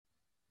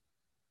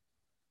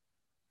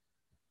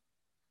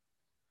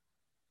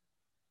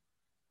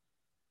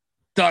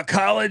The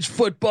college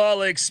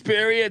football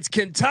experience,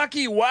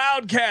 Kentucky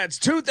Wildcats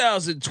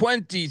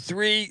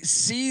 2023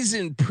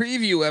 season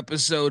preview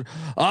episode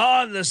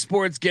on the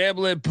Sports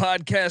Gambling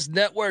Podcast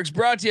Networks,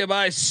 brought to you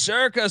by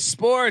Circa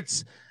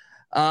Sports.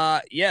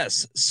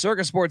 Yes,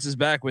 Circa Sports is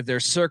back with their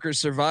Circa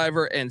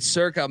Survivor and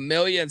Circa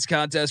Millions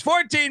contest.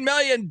 $14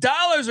 million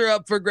are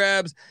up for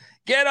grabs.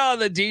 Get all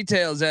the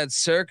details at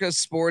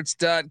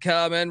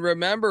circasports.com. And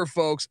remember,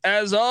 folks,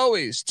 as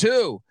always,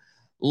 to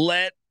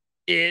let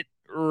it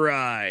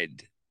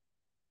ride.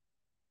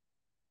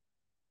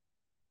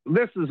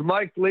 This is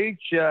Mike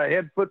Leach,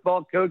 head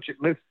football coach at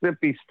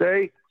Mississippi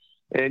State,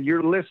 and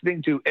you're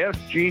listening to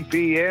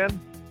SGPN.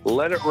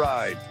 Let it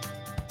ride.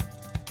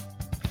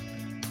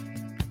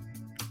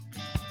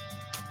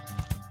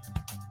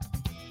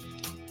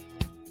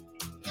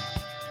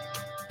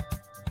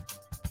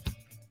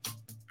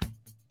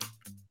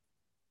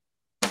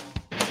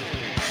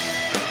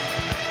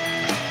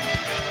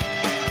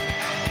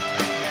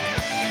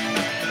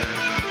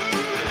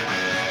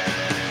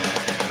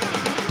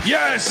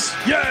 Yes,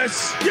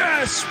 yes,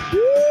 yes. Woo!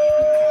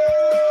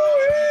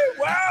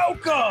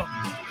 Welcome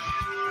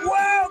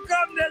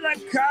to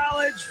the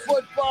college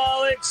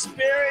football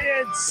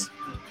experience.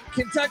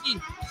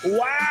 Kentucky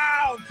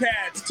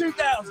Wildcats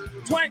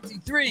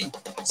 2023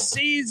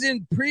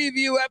 season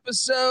preview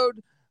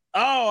episode.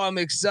 Oh, I'm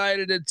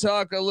excited to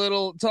talk a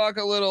little.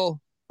 W-I-L-D,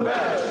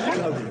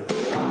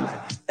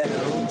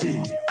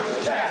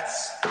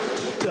 Cats.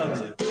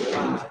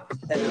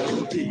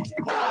 W-I-L-D,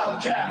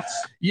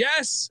 Wildcats.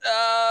 Yes,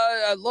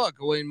 look,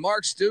 when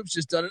Mark Stoops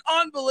just done an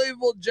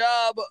unbelievable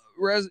job,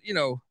 I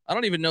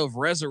don't even know if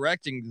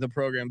resurrecting the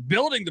program,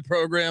 building the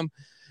program,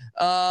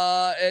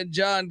 and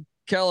John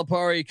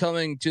Calipari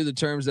coming to the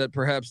terms that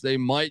perhaps they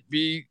might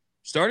be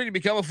starting to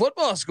become a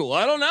football school.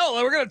 I don't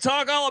know. We're going to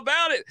talk all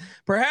about it.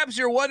 Perhaps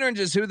you're wondering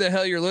just who the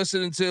hell you're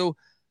listening to.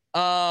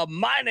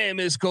 My name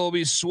is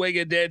Colby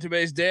Swigga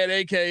Database Dad,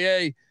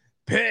 aka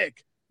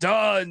Pick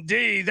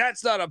Dundee.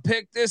 That's not a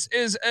pick. This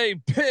is a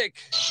pick.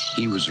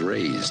 He was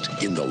raised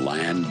in the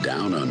land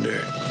down under,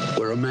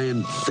 where a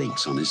man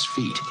thinks on his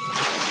feet,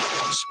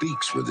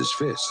 speaks with his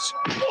fists,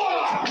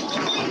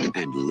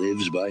 and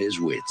lives by his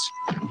wits.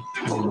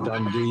 When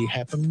Dundee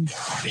happened,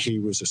 he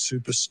was a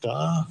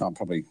superstar. I'm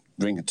probably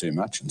drinking too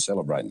much and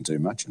celebrating too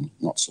much and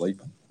not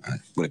sleeping. I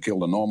would have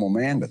killed a normal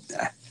man, but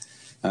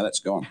no, that's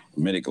gone.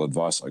 The medical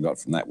advice I got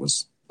from that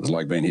was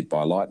like being hit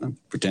by lightning.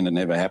 Pretend it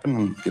never happened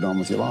and get on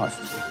with your life.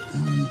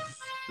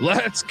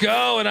 Let's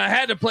go. And I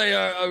had to play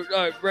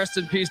a rest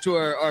in peace to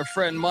our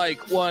friend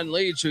Mike One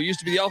Leach, who used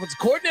to be the offensive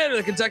coordinator of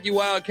the Kentucky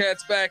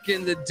Wildcats back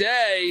in the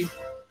day.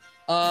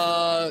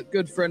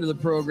 Good friend of the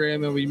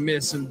program, and we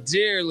miss him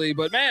dearly.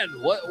 But man,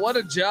 what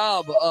a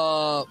job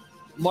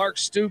Mark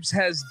Stoops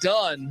has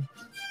done,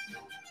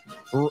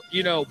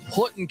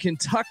 putting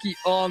Kentucky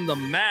on the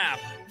map.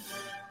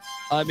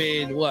 I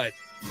mean,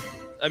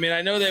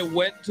 I know they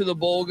went to the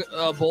bowl at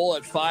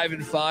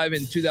 5-5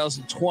 in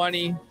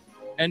 2020,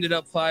 ended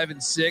up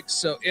 5-6.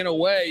 So in a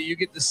way, you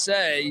get to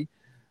say,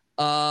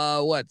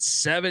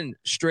 7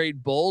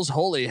 straight bowls?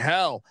 Holy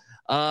hell!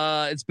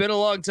 It's been a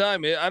long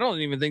time. I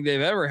don't even think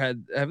they've ever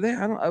had. Have they?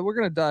 We're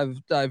gonna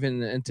dive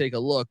in and take a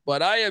look.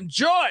 But I am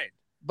joined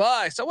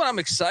by someone I'm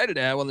excited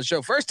to have on the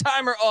show. First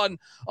timer on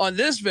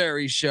this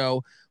very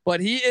show,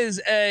 but he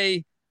is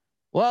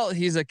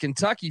he's a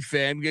Kentucky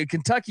fan, a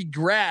Kentucky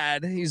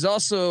grad. He's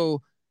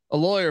also a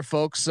lawyer,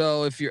 folks.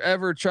 So if you're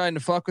ever trying to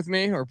fuck with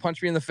me or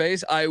punch me in the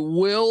face, I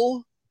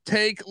will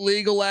take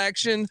legal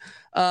action.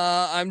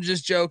 I'm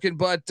just joking,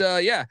 but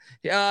I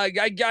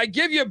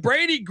give you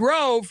Brady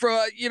Grove for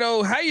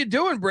how you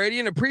doing, Brady,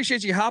 and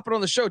appreciate you hopping on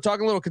the show,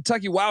 talking a little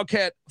Kentucky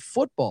Wildcat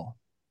football.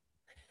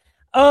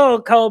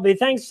 Oh, Colby,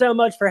 thanks so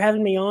much for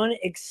having me on.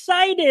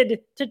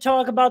 Excited to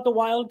talk about the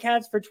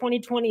Wildcats for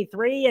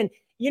 2023. And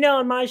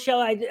on my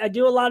show, I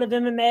do a lot of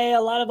MMA,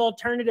 a lot of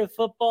alternative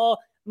football.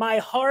 My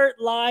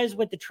heart lies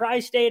with the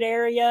tri-state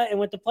area and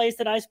with the place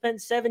that I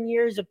spent 7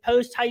 years of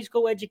post-high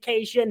school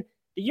education,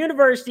 the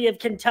University of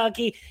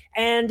Kentucky.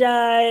 And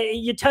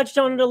you touched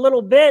on it a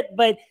little bit,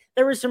 but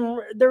there was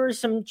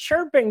some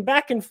chirping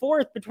back and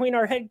forth between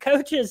our head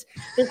coaches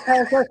this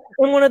past week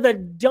in one of the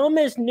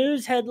dumbest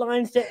news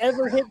headlines to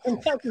ever hit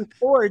Kentucky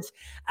sports.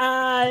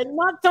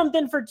 Not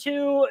something for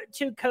two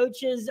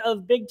coaches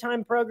of big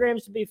time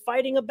programs to be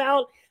fighting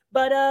about.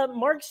 But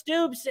Mark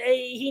Stoops,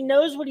 he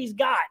knows what he's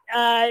got.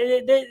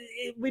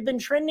 We've been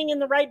trending in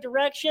the right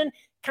direction,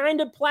 kind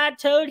of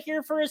plateaued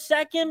here for a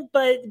second,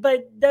 but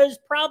those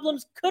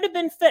problems could have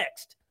been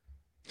fixed.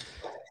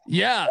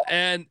 Yeah,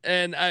 and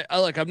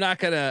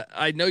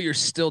I know you're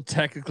still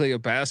technically a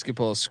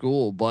basketball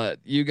school, but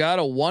you got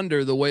to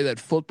wonder the way that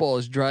football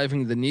is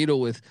driving the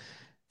needle with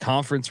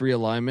conference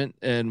realignment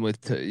and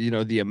with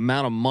the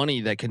amount of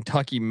money that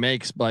Kentucky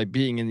makes by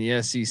being in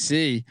the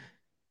SEC.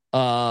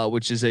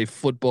 Which is a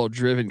football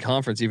driven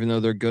conference, even though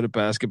they're good at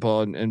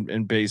basketball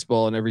and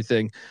baseball and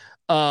everything.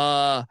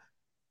 I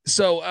know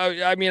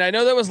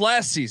that was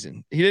last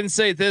season. He didn't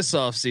say it this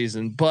off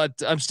season, but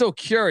I'm still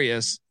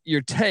curious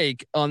your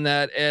take on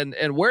that. And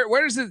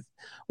where does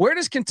Where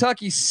does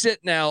Kentucky sit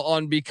now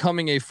on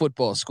becoming a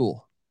football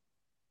school?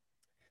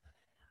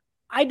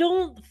 I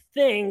don't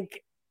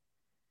think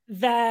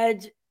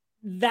that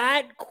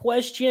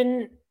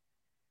question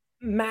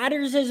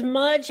matters as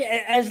much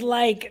as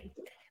like,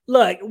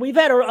 look, we've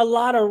had a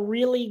lot of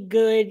really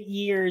good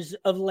years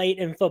of late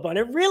in football. And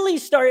it really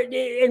started,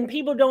 and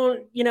people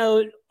don't,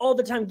 all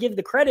the time give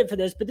the credit for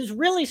this, but this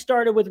really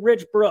started with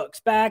Rich Brooks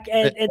back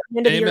at the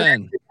end of the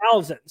year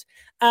 2000s.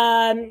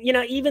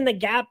 Even the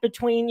gap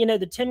between,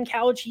 the Tim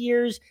Couch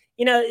years,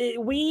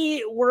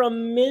 we were a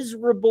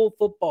miserable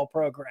football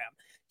program.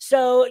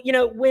 So,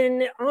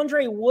 when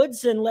Andre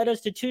Woodson led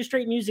us to 2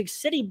 straight Music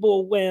City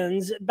Bowl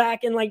wins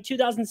back in like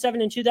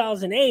 2007 and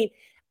 2008,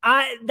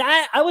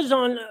 I was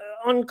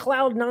on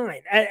cloud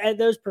 9 at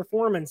those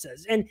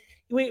performances. And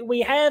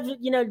we have,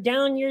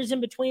 down years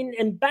in between.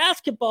 And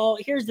basketball,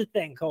 here's the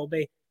thing,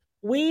 Colby.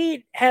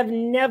 We have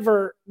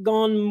never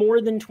gone more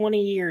than 20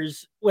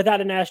 years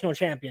without a national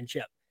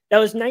championship. That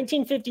was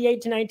 1958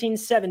 to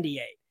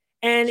 1978.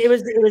 And it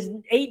was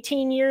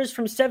 18 years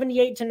from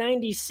 78 to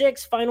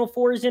 96, Final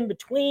Fours in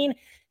between.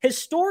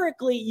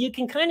 Historically, you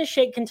can kind of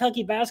shake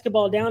Kentucky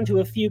basketball down to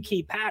a few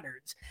key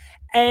patterns.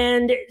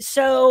 And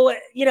so,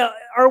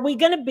 are we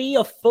going to be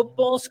a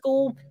football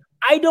school?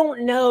 I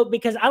don't know,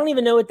 because I don't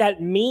even know what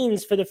that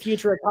means for the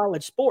future of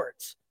college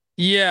sports.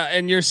 Yeah,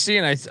 and you're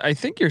seeing, I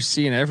think you're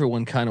seeing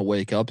everyone kind of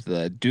wake up to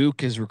that.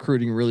 Duke is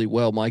recruiting really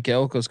well. Mike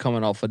Elko's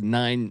coming off a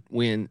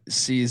 9-win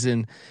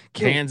season.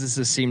 Kansas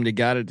has seemed to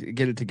get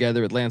it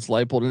together with Lance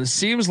Leipold, and it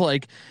seems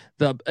like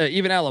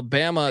even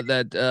Alabama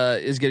that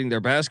is getting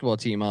their basketball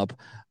team up.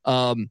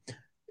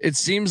 It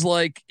seems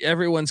like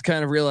everyone's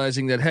kind of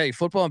realizing that, hey,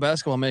 football and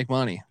basketball make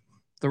money,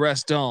 the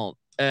rest don't.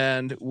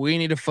 And we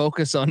need to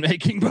focus on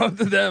making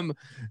both of them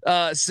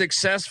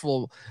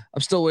successful.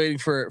 I'm still waiting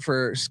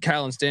for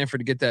Cal and Stanford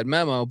to get that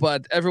memo,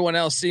 but everyone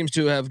else seems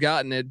to have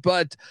gotten it.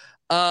 But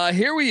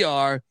here we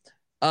are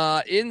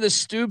in the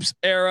Stoops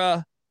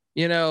era.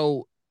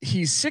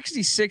 He's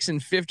 66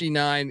 and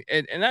 59,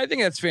 and I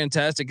think that's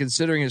fantastic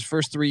considering his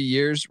first 3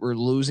 years were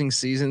losing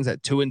seasons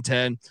at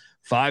 2-10,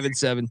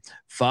 5-7,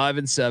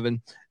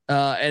 5-7.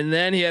 And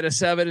then he had a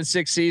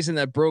 7-6 season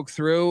that broke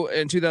through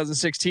in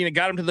 2016. It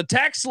got him to the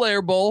Tax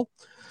Slayer Bowl,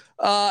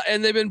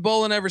 and they've been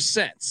bowling ever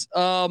since.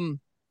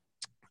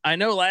 I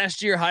know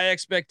last year high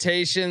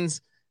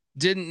expectations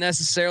didn't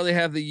necessarily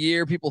have the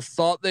year people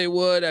thought they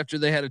would after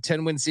they had a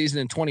 10-win season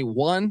in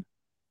 21,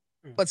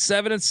 but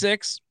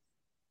 7-6,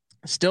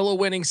 still a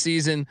winning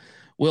season.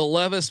 Will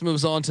Levis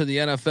moves on to the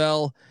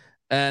NFL.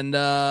 And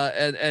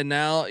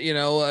now,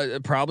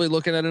 probably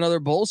looking at another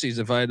bowl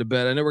season if I had to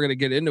bet. I know we're going to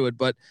get into it,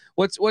 but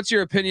what's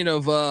your opinion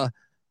of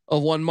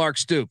one Mark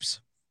Stoops?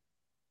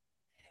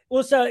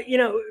 Well, so,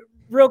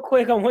 real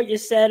quick on what you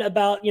said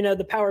about,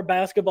 the power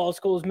basketball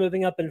schools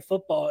moving up in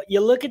football.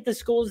 You look at the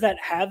schools that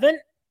haven't,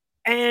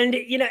 and,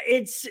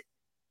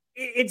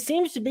 it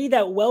seems to be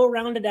that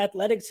well-rounded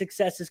athletic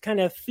success is kind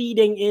of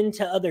feeding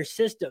into other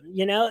systems,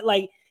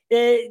 like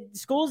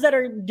schools that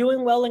are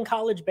doing well in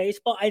college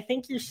baseball. I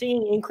think you're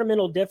seeing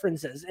incremental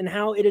differences in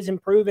how it is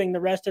improving the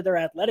rest of their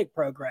athletic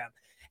program.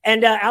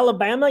 And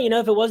Alabama,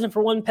 if it wasn't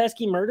for one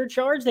pesky murder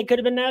charge, they could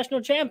have been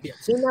national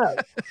champions. Who knows?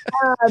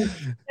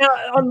 Now,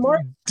 on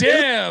Mark,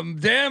 damn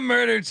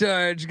murder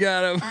charge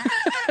got him.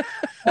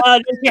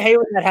 Don't you hate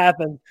when that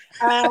happens?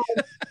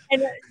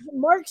 And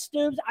Mark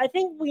Stoops, I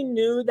think we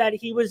knew that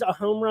he was a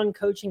home run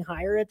coaching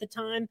hire at the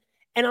time.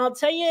 And I'll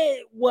tell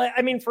you what,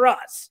 for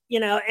us,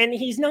 and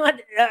he's not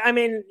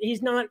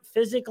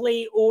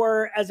physically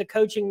or as a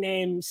coaching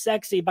name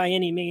sexy by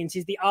any means.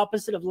 He's the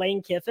opposite of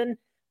Lane Kiffin.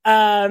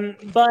 But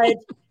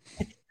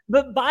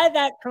by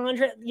that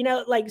contrast,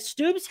 like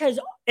Stoops has,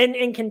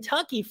 in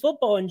Kentucky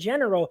football in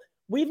general,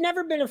 we've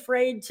never been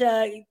afraid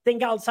to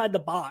think outside the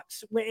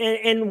box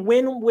and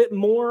win with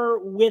more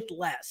with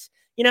less.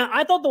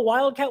 I thought the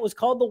Wildcat was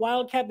called the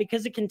Wildcat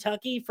because of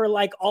Kentucky for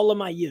like all of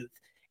my youth.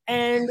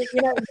 And,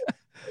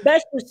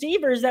 best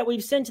receivers that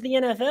we've sent to the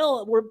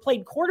NFL were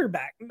played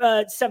quarterback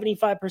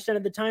 75%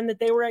 of the time that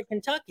they were at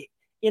Kentucky.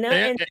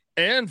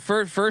 And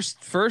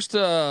first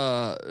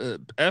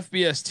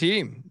FBS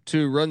team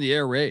to run the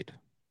air raid.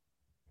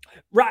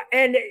 Right.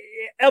 And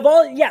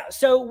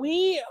so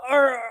we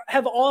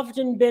have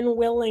often been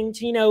willing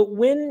to,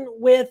 win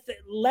with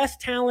less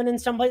talent in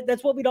some place.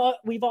 That's what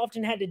we've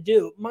often had to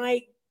do.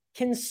 My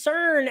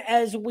concern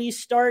as we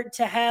start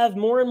to have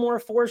more and more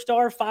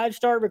 4-star,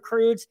 5-star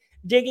recruits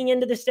digging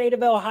into the state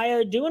of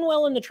Ohio, doing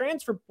well in the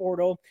transfer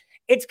portal,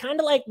 it's kind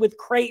of like with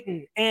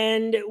Creighton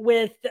and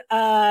with,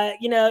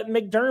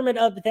 McDermott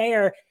up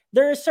there.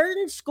 There are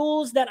certain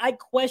schools that I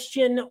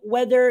question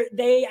whether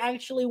they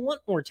actually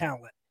want more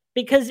talent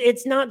because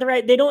it's not the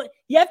right.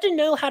 You have to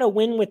know how to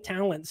win with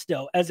talent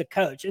still as a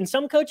coach. And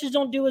some coaches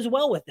don't do as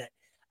well with it.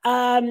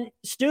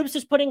 Stoops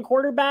is putting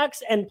quarterbacks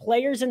and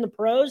players in the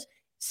pros.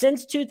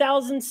 Since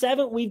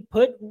 2007, we've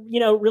put,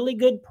 really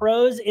good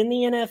pros in the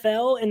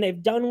NFL, and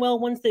they've done well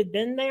once they've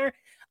been there.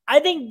 I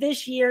think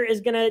this year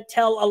is going to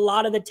tell a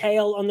lot of the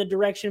tale on the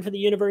direction for the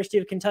University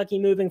of Kentucky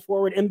moving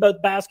forward in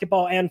both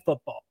basketball and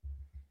football.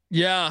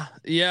 Yeah,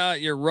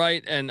 you're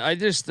right. And I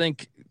just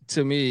think,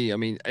 to me, I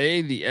mean,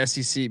 the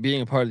SEC,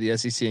 being a part of the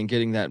SEC and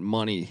getting that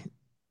money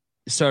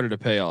started to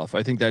pay off.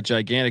 I think that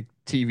gigantic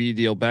TV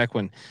deal back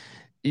when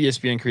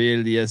ESPN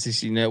created the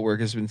SEC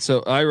network has been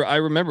so. I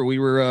remember we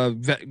were a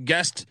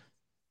guest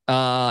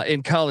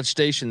in College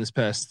Station this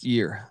past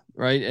year,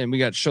 right? And we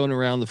got shown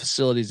around the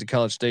facilities at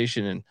College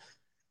Station, and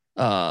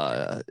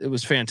it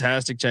was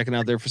fantastic checking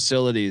out their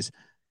facilities.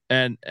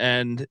 And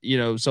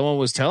someone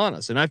was telling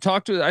us, and I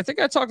think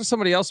I talked to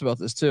somebody else about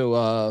this too,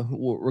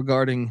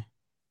 regarding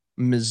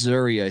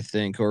Missouri, I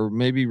think, or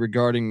maybe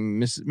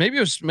regarding maybe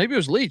it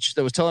was Leach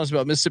that was telling us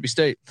about Mississippi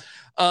State.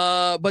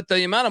 But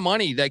the amount of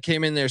money that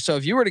came in there. So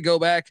if you were to go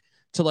back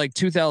to like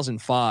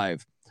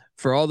 2005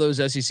 for all those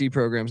SEC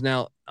programs,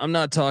 now I'm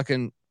not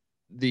talking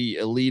the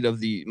elite of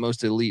the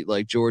most elite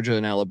like Georgia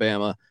and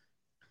Alabama,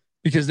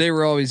 because they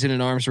were always in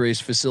an arms race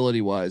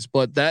facility wise,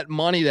 but that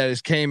money that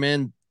has came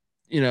in,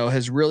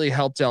 has really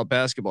helped out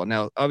basketball.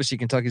 Now, obviously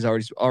Kentucky's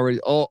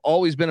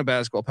always been a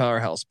basketball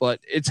powerhouse, but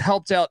it's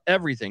helped out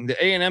everything.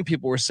 The A&M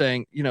people were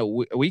saying,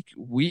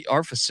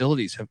 our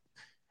facilities have,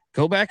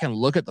 go back and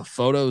look at the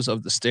photos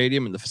of the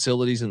stadium and the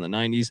facilities in the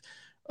 90s,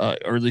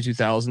 early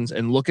 2000s,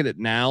 and look at it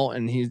now.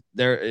 And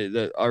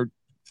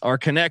our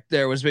connect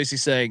there was basically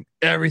saying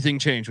everything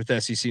changed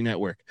with SEC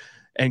network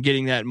and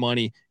getting that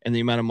money and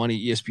the amount of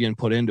money ESPN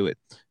put into it.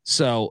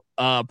 So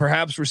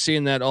perhaps we're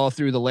seeing that all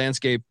through the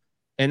landscape.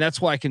 And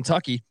that's why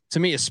Kentucky, to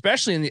me,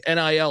 especially in the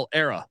NIL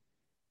era,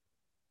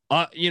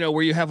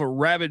 where you have a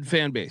rabid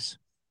fan base.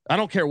 I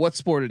don't care what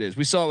sport it is.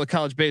 We saw it with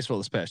college baseball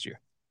this past year.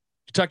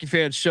 Kentucky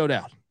fans showed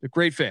out. They're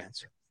great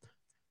fans.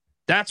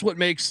 That's what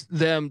makes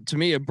them, to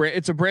me,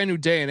 it's a brand new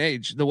day and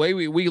age. The way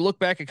we look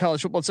back at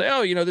college football and say,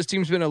 oh, this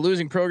team's been a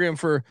losing program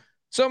for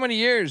so many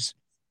years.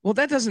 Well,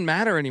 that doesn't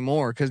matter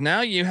anymore, because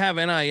now you have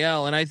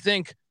NIL, and I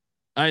think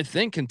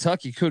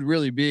Kentucky could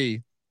really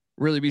be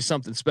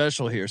something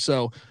special here.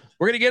 So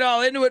we're going to get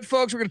all into it,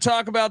 folks. We're going to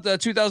talk about the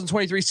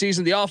 2023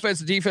 season, the offense,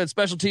 the defense,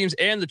 special teams,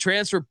 and the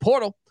transfer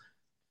portal.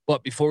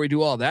 But before we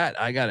do all that,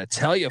 I got to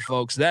tell you,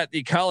 folks, that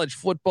the college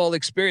football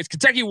experience,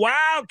 Kentucky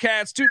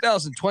Wildcats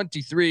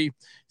 2023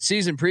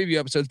 season preview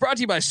episode is brought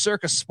to you by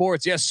Circa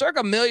Sports. Yes,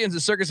 Circa Millions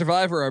and Circa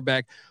Survivor are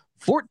back.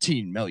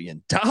 $14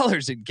 million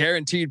in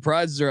guaranteed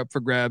prizes are up for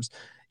grabs.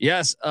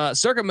 Yes,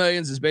 Circa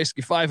Millions is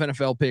basically 5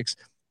 NFL picks,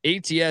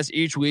 ATS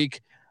each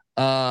week.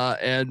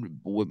 And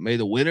may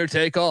the winner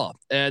take all.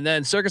 And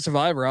then Circa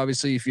Survivor,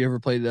 obviously, if you ever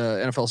played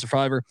NFL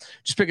Survivor,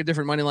 just pick a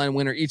different money line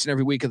winner each and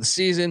every week of the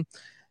season.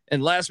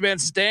 And last man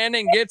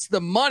standing gets the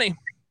money.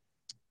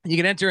 You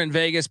can enter in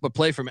Vegas, but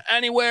play from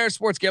anywhere.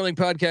 Sports Gambling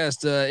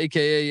Podcast,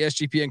 aka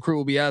SGPN crew,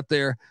 will be out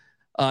there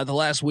the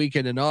last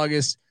weekend in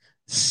August,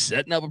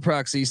 setting up a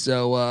proxy.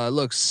 So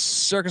look,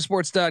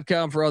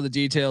 circasports.com for all the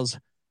details.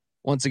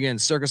 Once again,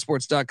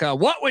 circasports.com.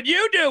 What would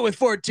you do with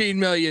 $14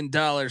 million,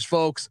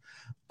 folks?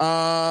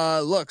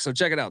 So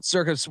check it out,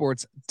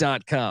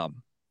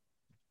 circasports.com.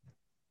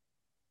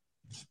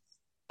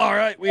 All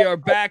right, we are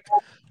back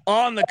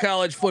on the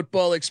college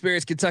football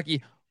experience,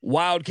 Kentucky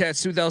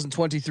Wildcats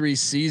 2023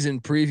 season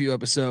preview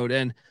episode.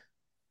 And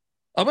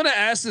I'm going to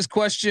ask this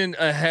question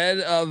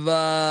ahead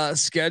of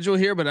schedule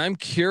here, but I'm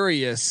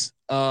curious.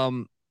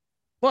 Okay.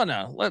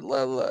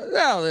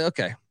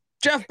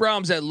 Jeff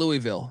Brom's at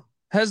Louisville.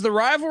 Has the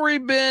rivalry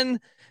been,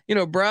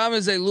 Brom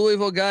is a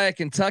Louisville guy, a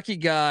Kentucky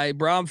guy,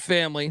 Brom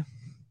family.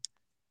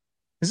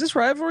 Has this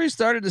rivalry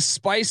started to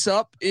spice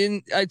up?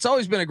 It's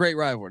always been a great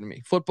rivalry to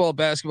me. Football,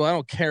 basketball, I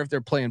don't care if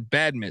they're playing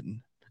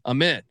badminton.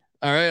 I'm in.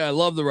 All right. I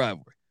love the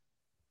rivalry.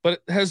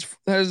 But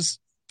has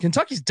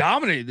Kentucky's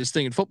dominated this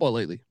thing in football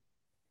lately?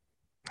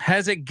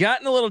 Has it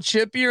gotten a little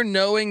chippier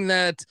knowing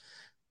that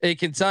a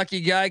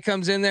Kentucky guy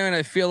comes in there? And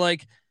I feel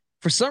like,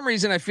 for some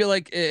reason,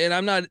 and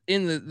I'm not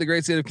in the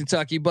great state of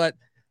Kentucky, but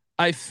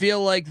I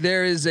feel like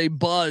there is a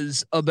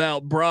buzz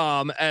about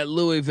Brom at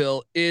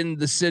Louisville, in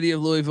the city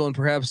of Louisville, and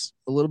perhaps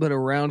a little bit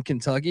around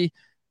Kentucky.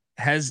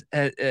 How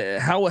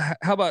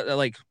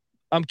about,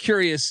 I'm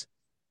curious,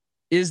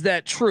 is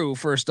that true,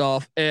 first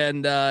off?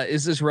 And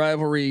is this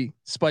rivalry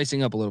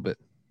spicing up a little bit?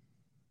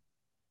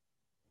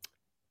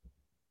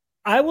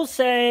 I will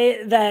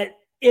say that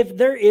if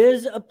there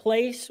is a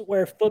place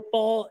where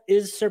football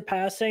is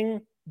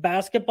surpassing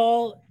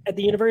basketball at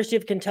the University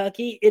of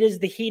Kentucky, it is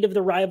the heat of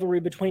the rivalry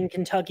between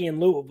Kentucky and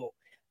Louisville.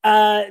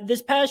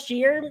 This past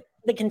year,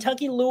 the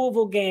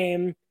Kentucky-Louisville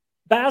game,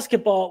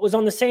 basketball, was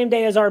on the same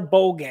day as our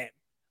bowl game.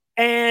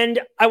 And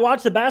I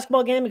watched the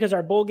basketball game because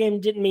our bowl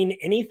game didn't mean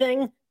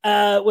anything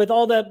with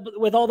all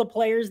the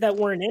players that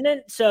weren't in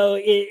it.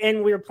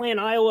 And we were playing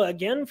Iowa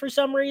again for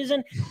some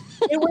reason.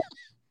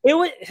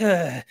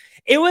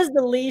 It was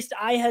the least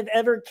I have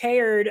ever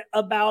cared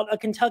about a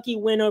Kentucky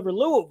win over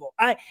Louisville.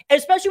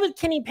 Especially with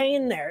Kenny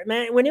Payne there,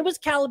 man. When it was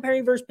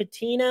Calipari versus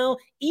Pitino,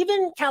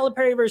 even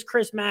Calipari versus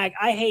Chris Mack.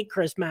 I hate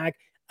Chris Mack.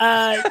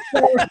 That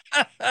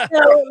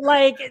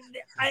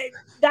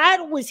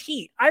was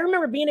heat. I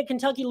remember being at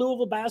Kentucky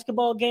Louisville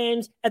basketball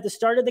games at the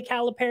start of the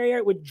Calipari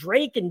era with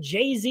Drake and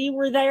Jay-Z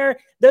were there.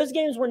 Those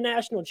games were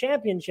national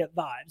championship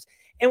vibes.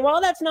 And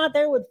while that's not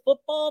there with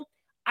football,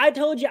 I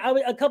told you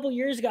a couple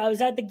years ago, I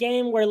was at the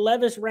game where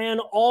Levis ran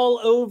all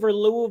over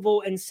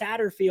Louisville and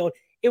Satterfield.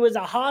 It was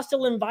a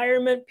hostile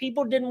environment.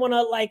 People didn't want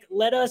to like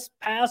let us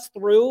pass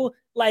through,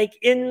 like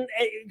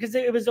because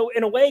it was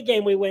an away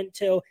game we went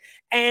to,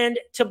 and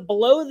to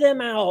blow them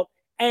out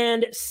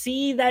and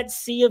see that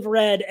sea of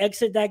red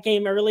exit that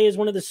game early is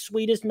one of the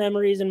sweetest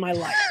memories in my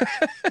life.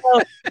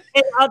 So,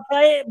 and I'll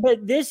tell you,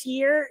 but this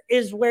year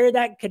is where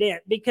that could end,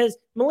 because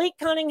Malik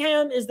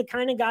Cunningham is the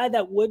kind of guy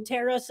that would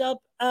tear us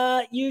up.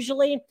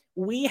 Usually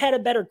we had a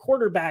better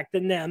quarterback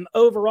than them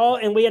overall,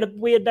 and we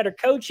had better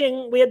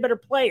coaching, we had better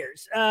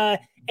players.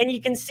 And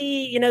you can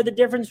see, the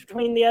difference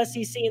between the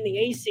SEC and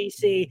the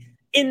ACC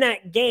in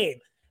that game.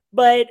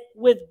 But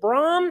with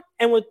Brom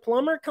and with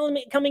Plummer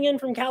coming in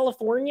from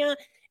California,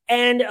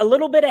 and a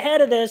little bit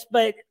ahead of this,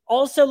 but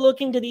also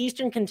looking to the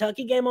Eastern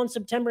Kentucky game on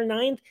September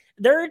 9th,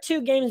 there are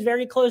two games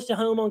very close to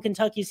home on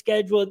Kentucky's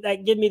schedule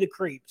that give me the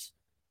creeps.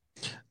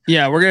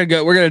 Yeah, we're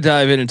gonna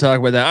dive in and talk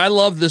about that. I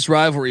love this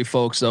rivalry,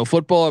 folks. Though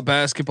football,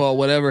 basketball,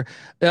 whatever.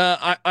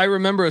 I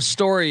remember a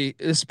story.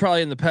 This is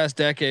probably in the past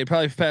decade,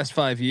 probably past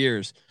 5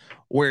 years,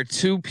 where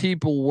two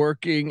people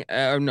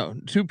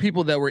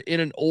that were in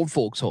an old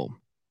folks home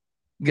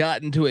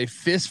got into a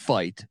fist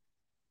fight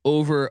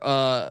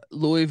over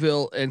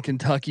Louisville and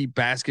Kentucky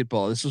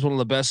basketball. This was one of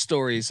the best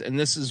stories, and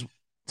this is,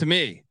 to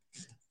me,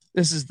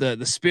 this is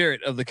the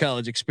spirit of the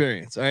college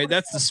experience. All right,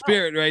 that's the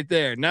spirit right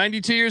there.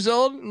 92 years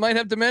old, might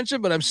have dementia,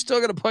 but I'm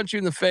still gonna punch you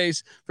in the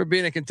face for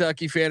being a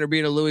Kentucky fan or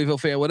being a Louisville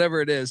fan, whatever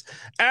it is.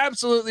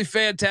 Absolutely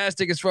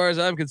fantastic as far as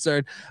I'm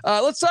concerned.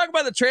 Let's talk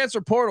about the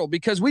transfer portal,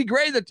 because we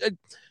graded 6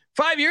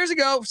 years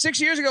ago,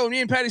 when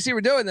me and Patty C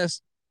were doing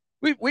this,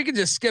 we could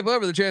just skip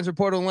over the transfer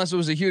portal unless it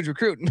was a huge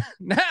recruit.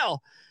 Now,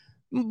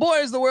 boy,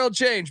 has the world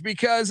changed,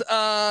 because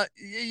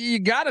you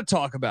got to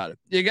talk about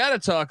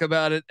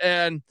it.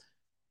 And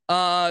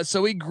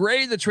so we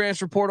grade the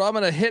transfer portal. I'm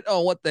going to hit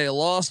on what they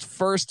lost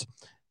first.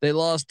 They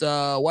lost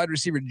wide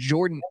receiver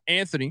Jordan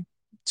Anthony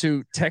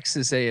to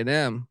Texas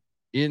A&M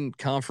in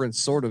conference,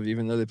 sort of,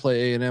 even though they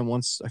play A&M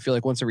once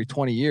every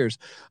 20 years.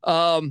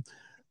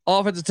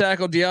 Offensive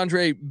tackle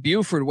DeAndre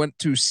Buford went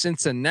to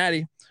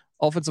Cincinnati.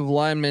 Offensive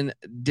lineman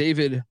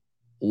David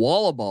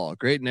Wallaball,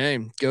 great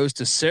name, goes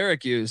to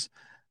Syracuse.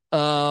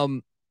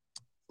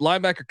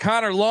 Linebacker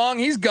Connor Long,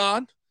 he's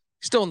gone.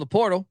 He's still in the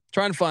portal,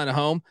 trying to find a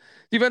home.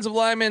 Defensive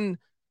lineman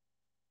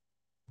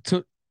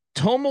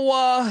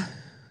Tomowa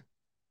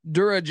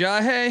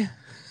Durajahe.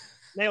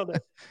 Nailed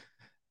it.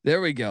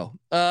 There we go.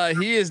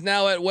 He is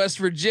now at West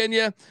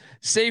Virginia.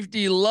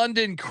 Safety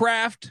London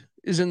Kraft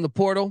is in the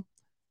portal.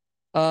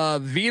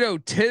 Vito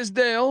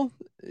Tisdale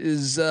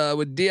is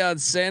with Deion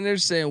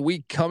Sanders saying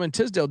week coming.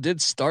 Tisdale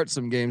did start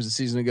some games a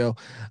season ago.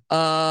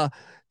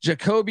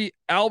 Jacoby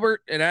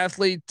Albert, an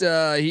athlete,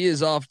 he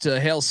is off to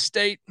Hail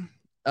State.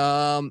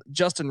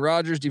 Justin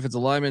Rogers,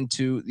 defensive lineman,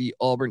 to the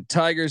Auburn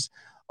Tigers.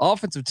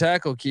 Offensive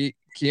tackle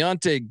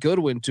Keontae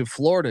Goodwin to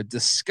Florida.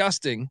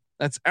 Disgusting.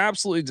 That's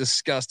absolutely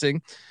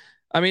disgusting.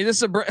 I mean,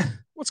 this is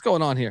what's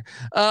going on here?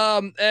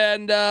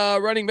 And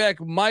running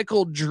back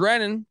Michael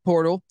Drennan,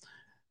 portal.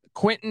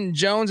 Quentin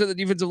Jones at the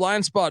defensive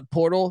line spot,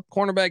 portal.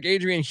 Cornerback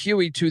Adrian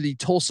Huey to the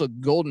Tulsa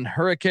Golden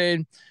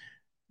Hurricane.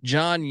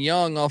 John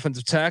Young,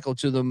 offensive tackle,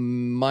 to the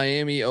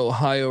Miami,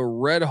 Ohio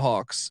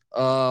Redhawks.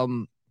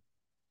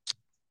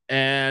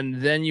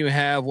 And then you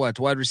have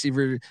wide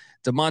receiver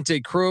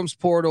DeMonte Crooms,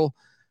 portal.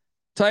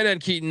 Tight end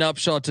Keaton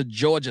Upshaw to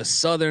Georgia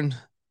Southern.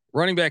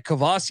 Running back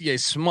Kavasier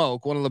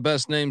Smoke, one of the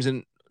best names,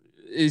 and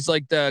he's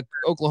like the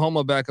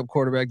Oklahoma backup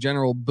quarterback,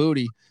 General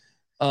Booty.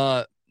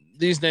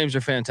 These names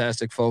are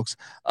fantastic, folks.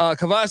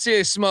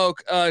 Kavasier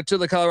Smoke to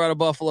the Colorado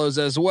Buffaloes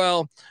as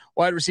well.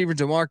 Wide receiver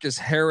DeMarcus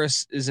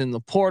Harris is in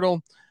the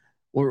portal.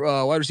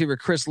 Wide receiver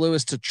Chris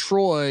Lewis to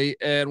Troy,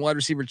 and wide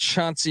receiver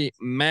Chauncey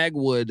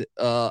Magwood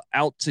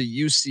out to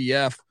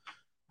UCF.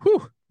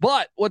 Whew.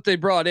 But what they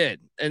brought in,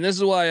 and this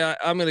is why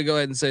I'm going to go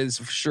ahead and say this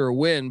is for sure a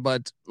win,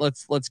 but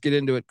let's get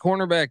into it.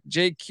 Cornerback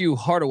J.Q.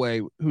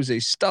 Hardaway, who's a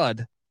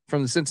stud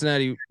from the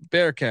Cincinnati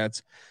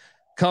Bearcats,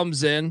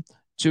 comes in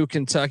to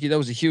Kentucky. That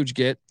was a huge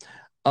get.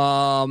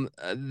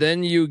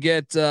 Then you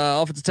get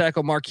offensive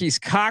tackle Marquise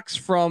Cox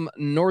from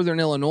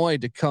Northern Illinois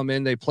to come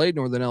in. They played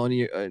Northern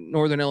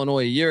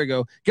Illinois a year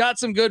ago. Got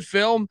some good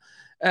film,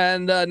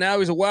 and now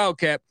he's a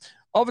Wildcat.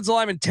 Offensive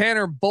lineman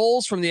Tanner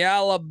Bowles from the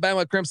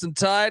Alabama Crimson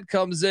Tide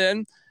comes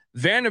in.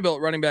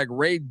 Vanderbilt running back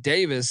Ray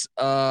Davis,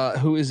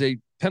 who is a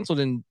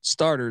penciled-in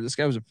starter. This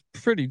guy was a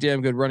pretty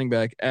damn good running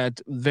back at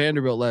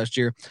Vanderbilt last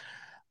year.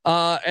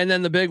 And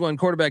then the big one,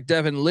 quarterback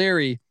Devin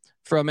Leary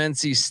from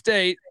NC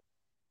State.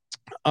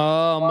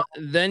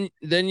 Then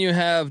you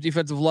have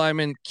defensive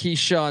lineman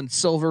Keyshawn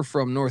Silver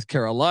from North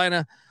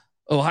Carolina.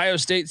 Ohio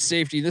State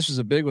safety. This was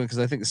a big one because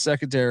I think the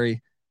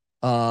secondary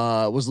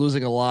was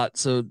losing a lot,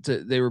 so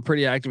they were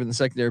pretty active in the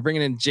secondary.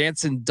 Bringing in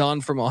Jansen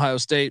Dunn from Ohio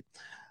State.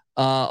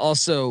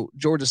 Also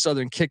Georgia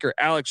Southern kicker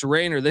Alex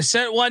Rayner. They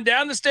sent one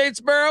down to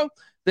Statesboro.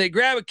 They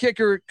grab a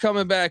kicker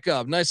coming back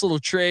up. Nice little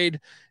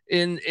trade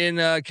in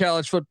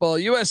college football.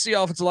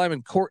 USC offensive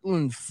lineman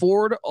Cortland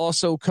Ford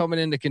also coming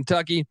into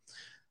Kentucky.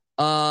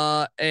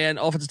 And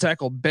offensive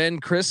tackle Ben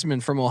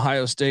Chrisman from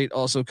Ohio State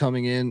also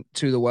coming in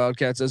to the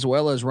Wildcats, as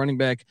well as running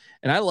back.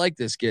 And I like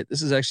this get.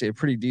 This is actually a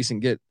pretty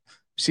decent get.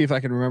 See if I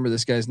can remember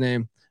this guy's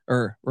name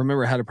or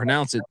remember how to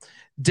pronounce it.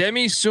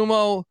 Demi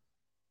Sumo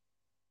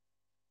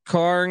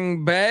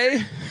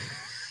Karngbae.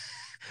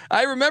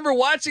 I remember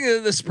watching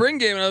the spring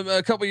game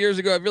a couple years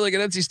ago. I feel like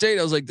at NC State,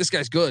 I was like, this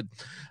guy's good.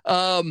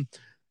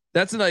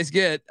 That's a nice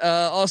get.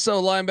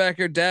 Also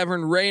linebacker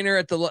Davern Rayner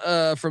at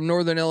the from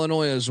Northern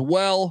Illinois as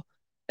well.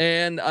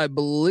 And I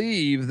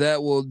believe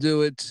that will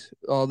do it.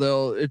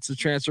 Although it's a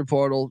transfer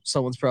portal,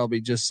 someone's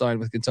probably just signed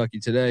with Kentucky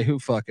today. Who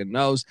fucking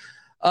knows?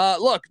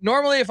 Look,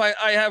 normally if I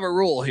have a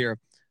rule here,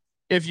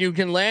 if you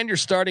can land your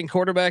starting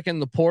quarterback in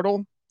the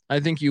portal, I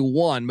think you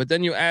won. But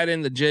then you add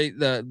in the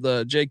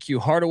JQ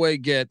Hardaway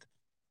get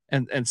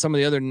and some of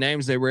the other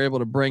names they were able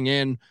to bring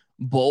in,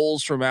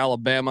 Bowles from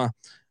Alabama.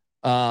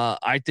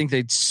 I think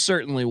they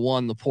certainly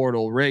won the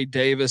portal. Ray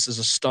Davis is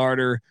a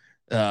starter,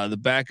 the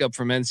backup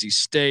from NC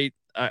State.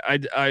 I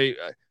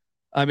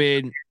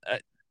mean,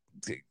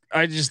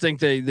 I just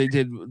think they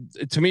did.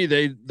 To me,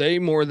 they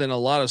more than a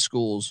lot of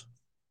schools,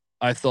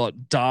 I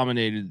thought,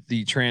 dominated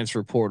the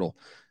transfer portal.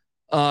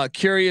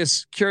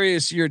 Curious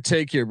your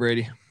take here,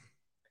 Brady.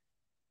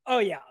 Oh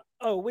yeah.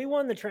 Oh, we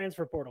won the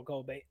transfer portal,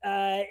 Colby.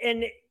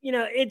 And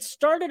it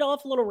started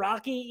off a little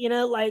rocky,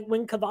 like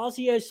when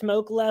Cavazio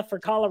Smoke left for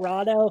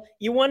Colorado,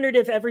 you wondered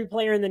if every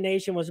player in the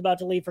nation was about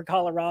to leave for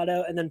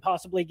Colorado and then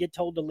possibly get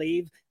told to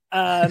leave.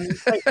 And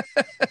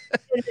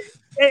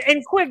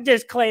quick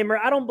disclaimer,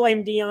 I don't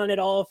blame Dion at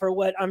all for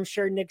what I'm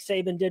sure Nick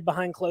Saban did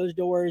behind closed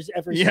doors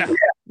every single day.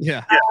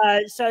 Yeah.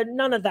 So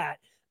none of that.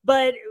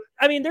 But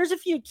I mean, there's a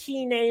few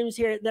key names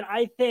here that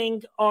I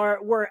think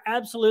were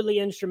absolutely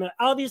instrumental.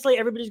 Obviously,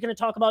 everybody's going to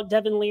talk about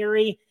Devin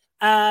Leary.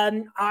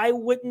 I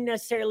wouldn't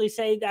necessarily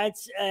say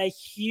that's a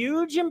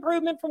huge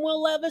improvement from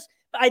Will Levis,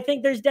 but I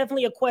think there's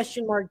definitely a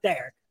question mark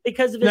there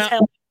because of his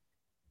health.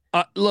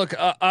 Look,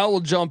 I will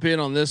jump in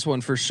on this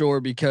one for sure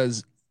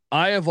because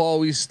I have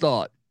always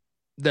thought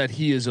that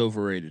he is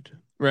overrated.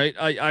 Right?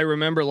 I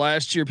remember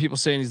last year people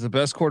saying he's the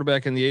best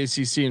quarterback in the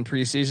ACC in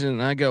preseason,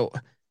 and I go,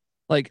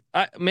 like,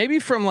 maybe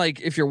from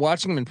like if you're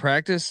watching him in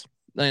practice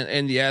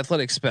and the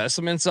athletic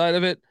specimen side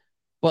of it,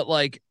 but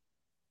like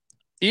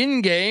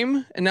in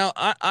game. And now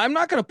I'm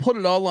not going to put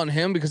it all on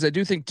him because I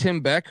do think Tim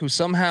Beck, who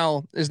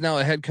somehow is now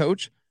a head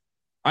coach,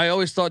 I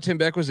always thought Tim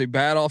Beck was a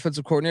bad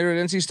offensive coordinator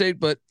at NC State,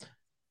 but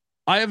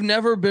I have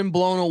never been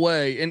blown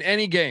away in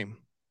any game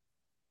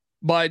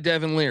by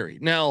Devin Leary.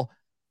 Now,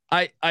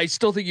 I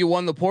still think you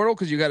won the portal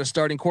because you got a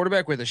starting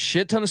quarterback with a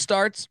shit ton of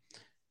starts,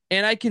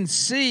 and I can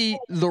see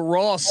the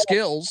raw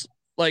skills.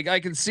 Like I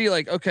can see,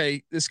 like,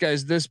 okay, this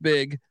guy's this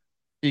big.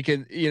 He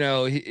can,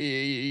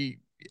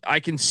 I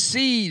can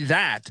see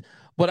that,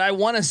 but I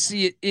want to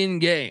see it in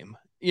game.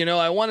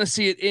 I want to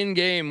see it in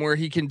game where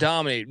he can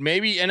dominate.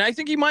 Maybe, and I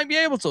think he might be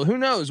able to. Who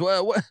knows?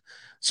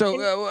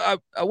 So,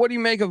 what do you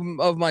make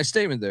of my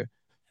statement there?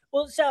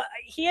 Well, so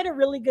he had a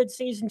really good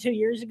season 2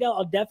 years ago.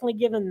 I'll definitely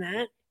give him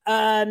that.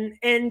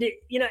 And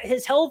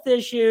his health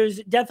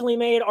issues definitely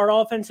made our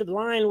offensive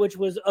line, which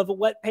was of a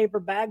wet paper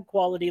bag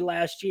quality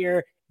last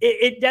year.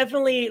 It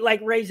definitely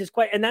like raises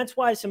quite, and that's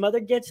why some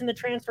other gets in the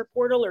transfer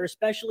portal are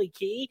especially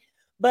key.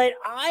 But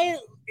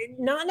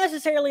not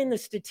necessarily in the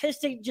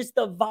statistic, just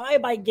the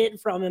vibe I get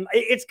from him.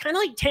 It's kind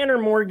of like Tanner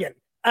Morgan.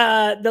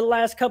 The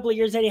last couple of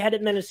years that he had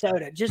at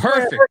Minnesota, just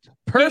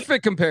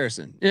perfect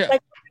comparison. Yeah.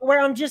 Like, where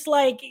I'm just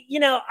like,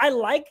 I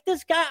like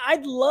this guy.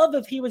 I'd love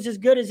if he was as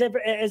good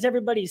as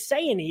everybody's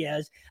saying he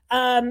is.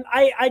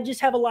 I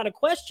just have a lot of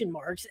question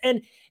marks.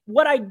 And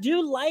what I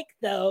do like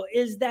though,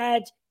 is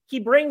that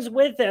he brings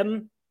with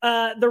him,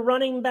 the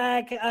running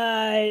back,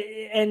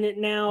 and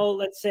now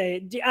let's say,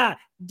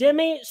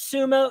 Demi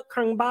Sumo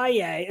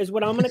Karngbae is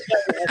what I'm going to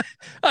tell you.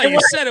 Oh, you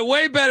said it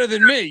way better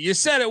than me.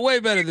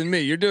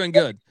 You're doing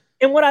good.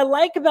 And what I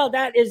like about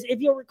that is,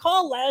 if you'll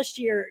recall last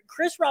year,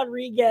 Chris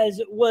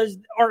Rodriguez was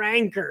our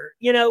anchor,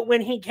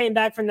 when he came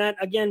back from that,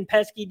 again,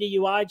 pesky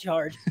DUI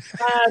charge.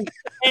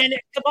 And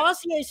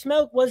Cavazio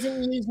Smoke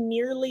wasn't used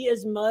nearly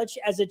as much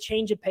as a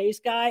change of pace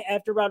guy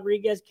after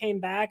Rodriguez came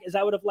back as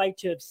I would have liked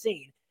to have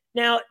seen.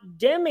 Now,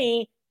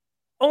 Demi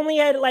only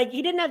had,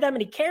 he didn't have that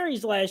many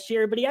carries last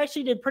year, but he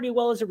actually did pretty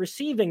well as a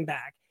receiving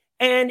back.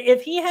 And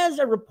if he has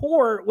a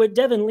rapport with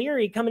Devin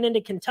Leary coming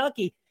into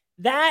Kentucky,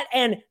 that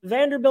and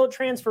Vanderbilt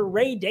transfer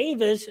Ray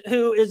Davis,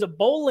 who is a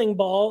bowling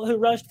ball, who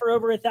rushed for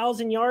over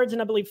 1,000 yards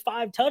and I believe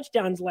 5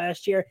 touchdowns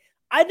last year.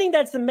 I think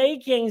that's the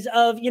makings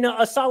of,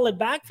 a solid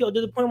backfield,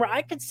 to the point where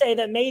I could say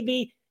that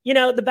maybe,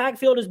 the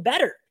backfield is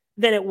better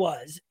than it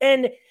was.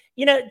 And,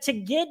 to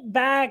get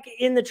back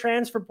in the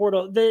transfer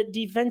portal, the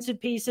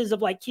defensive pieces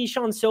of like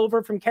Keyshawn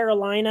Silver from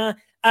Carolina,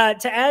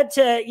 to add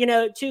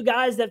to, 2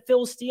 guys that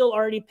Phil Steele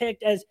already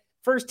picked as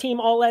first team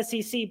all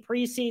SEC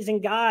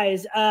preseason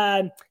guys,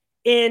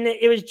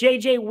 it was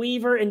JJ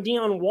Weaver and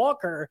Deion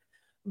Walker.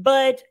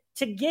 But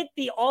to get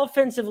the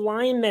offensive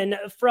lineman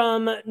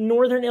from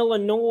Northern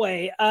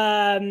Illinois,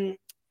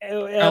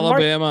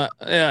 Alabama.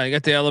 Yeah, you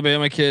got the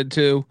Alabama kid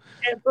too.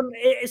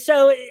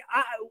 So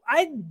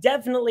I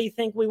definitely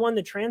think we won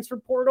the transfer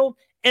portal,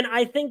 and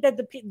I think that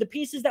the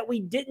pieces that we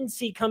didn't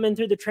see come in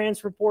through the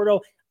transfer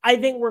portal, I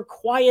think were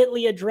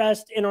quietly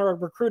addressed in our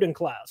recruiting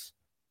class.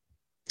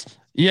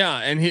 Yeah,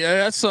 and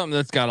that's something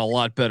that's got a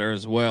lot better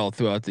as well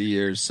throughout the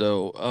years.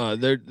 So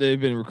they've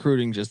been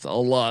recruiting just a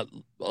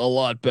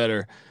lot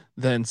better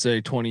than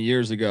say 20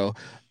 years ago.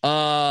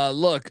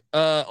 Look,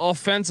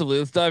 offensively,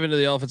 let's dive into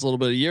the offense a little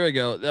bit. A year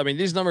ago, I mean,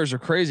 these numbers are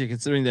crazy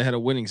considering they had a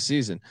winning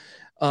season.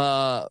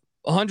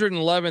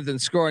 111th in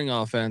scoring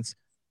offense,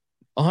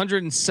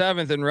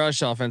 107th in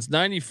rush offense,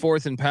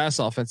 94th in pass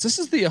offense. This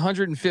is the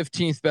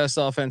 115th best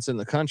offense in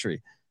the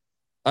country.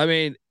 I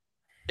mean,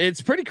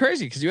 it's pretty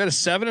crazy because you had a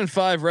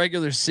 7-5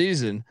 regular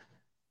season,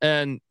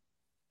 and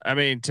I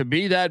mean to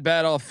be that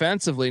bad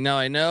offensively. Now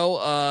I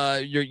know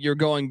you're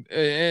going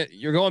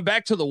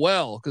back to the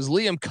well because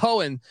Liam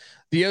Cohen,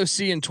 the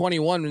OC in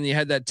 21, when you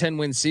had that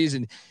 10-win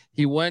season,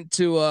 he went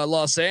to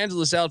Los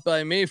Angeles out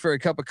by me for a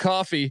cup of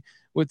coffee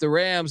with the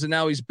Rams, and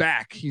now he's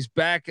back. He's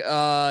back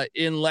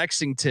in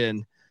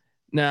Lexington.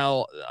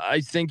 Now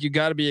I think you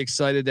got to be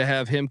excited to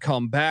have him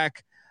come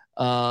back.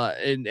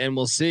 And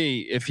we'll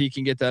see if he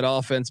can get that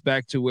offense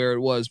back to where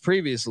it was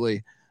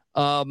previously.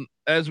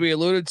 As we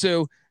alluded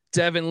to,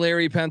 Devin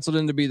Leary penciled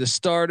in to be the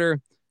starter.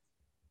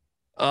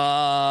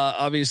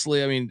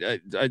 Obviously, I mean,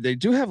 they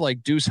do have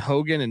like Deuce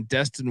Hogan and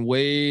Destin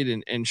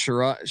Wade and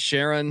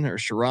Sharon,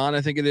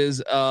 I think it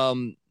is,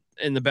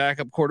 in the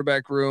backup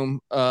quarterback room.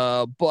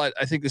 But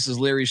I think this is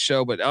Leary's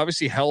show. But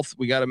obviously, health,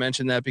 we got to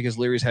mention that because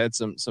Leary's had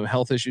some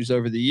health issues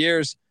over the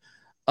years.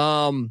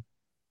 The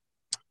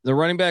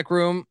running back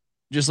room,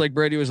 just like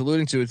Brady was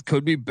alluding to, it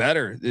could be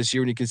better this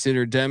year when you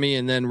consider Demi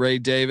and then Ray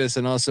Davis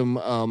and also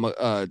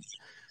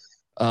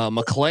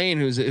McLean,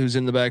 who's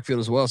in the backfield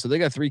as well. So they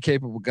got three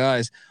capable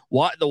guys.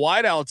 The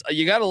wideouts,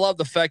 you got to love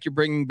the fact you're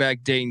bringing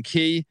back Dane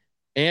Key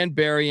and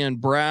Barry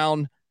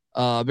Brown.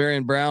 Barry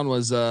Brown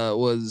was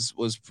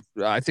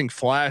I think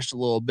flashed a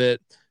little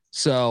bit.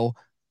 So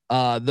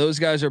those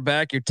guys are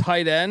back. Your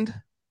tight end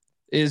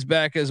is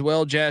back as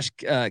well, Josh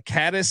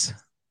Caddis.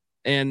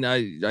 And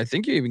I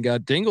think you even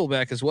got Dingle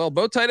back as well.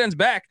 Both tight ends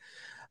back.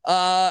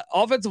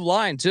 Offensive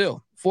line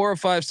too. 4 or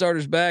 5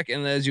 starters back.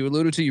 And as you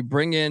alluded to, you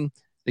bring in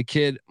the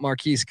kid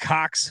Marquise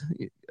Cox.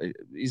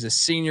 He's a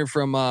senior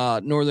from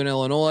Northern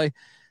Illinois.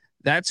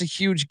 That's a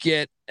huge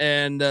get.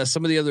 And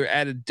some of the other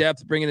added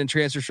depth, bringing in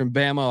transfers from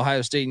Bama,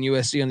 Ohio State, and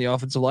USC on the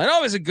offensive line.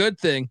 Always a good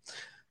thing.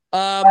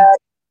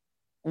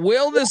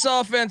 Will this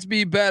offense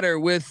be better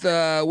with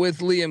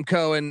Liam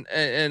Cohen?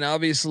 And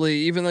obviously,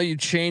 even though you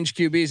change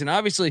QBs, and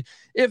obviously,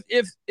 if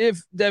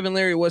Devin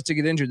Leary was to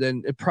get injured,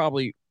 then it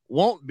probably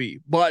won't be.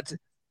 But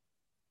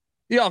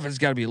the offense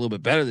got to be a little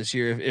bit better this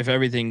year if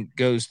everything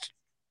goes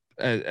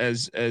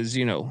as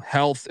you know,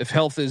 health. If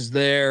health is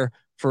there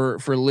for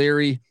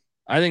Leary,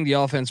 I think the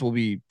offense will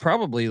be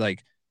probably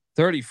like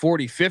 30,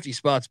 40, 50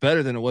 spots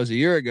better than it was a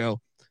year ago.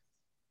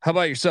 How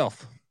about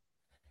yourself?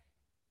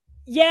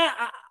 Yeah,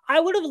 I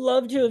would have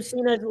loved to have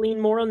seen us lean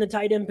more on the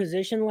tight end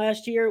position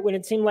last year when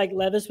it seemed like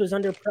Levis was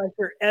under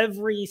pressure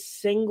every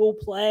single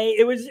play.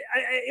 It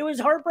was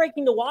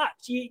heartbreaking to watch.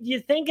 You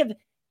think of,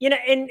 you know,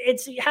 and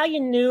it's how you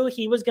knew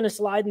he was going to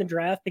slide in the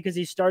draft because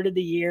he started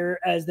the year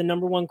as the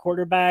number 1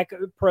 quarterback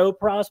pro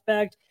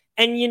prospect.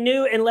 And you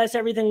knew unless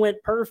everything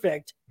went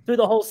perfect through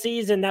the whole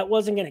season, that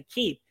wasn't going to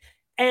keep.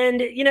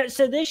 And, you know,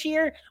 so this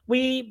year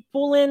we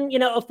pull in, you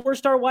know, a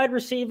 4-star wide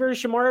receiver,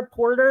 Shamara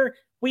Porter.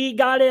 We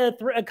got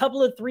a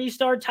couple of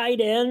 3-star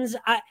tight ends.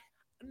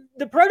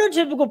 The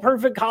prototypical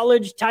perfect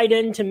college tight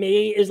end to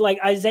me is like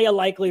Isaiah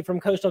Likely from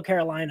Coastal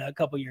Carolina a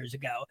couple years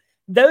ago.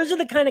 Those are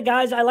the kind of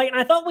guys I like. And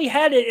I thought we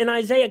had it in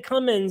Isaiah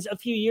Cummins a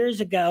few years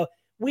ago.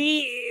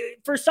 We,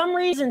 for some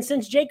reason,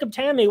 since Jacob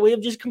Tamme, we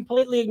have just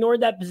completely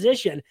ignored that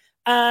position.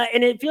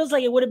 And it feels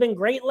like it would have been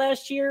great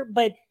last year,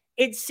 but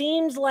it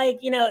seems like,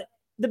 you know,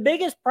 the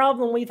biggest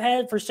problem we've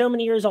had for so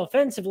many years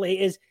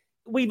offensively is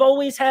we've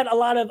always had a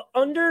lot of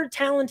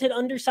talented,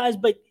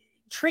 undersized, but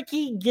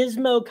tricky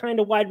gizmo kind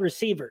of wide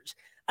receivers.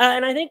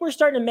 And I think we're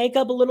starting to make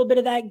up a little bit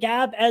of that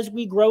gap as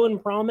we grow in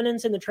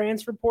prominence in the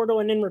transfer portal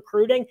and in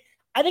recruiting.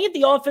 I think if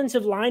the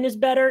offensive line is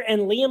better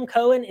and Liam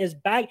Cohen is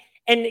back,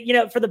 and, you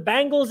know, for the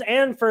Bengals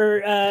and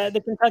for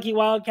the Kentucky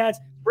Wildcats,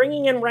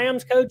 bringing in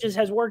Rams coaches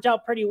has worked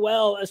out pretty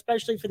well,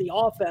 especially for the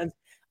offense.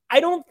 I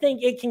don't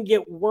think it can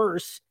get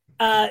worse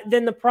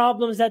than the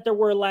problems that there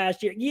were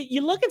last year.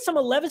 You look at some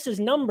of Levis's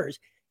numbers.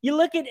 You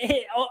look at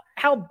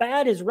how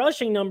bad his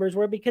rushing numbers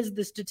were because of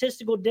the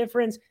statistical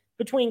difference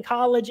between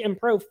college and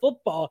pro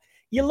football.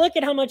 You look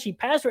at how much he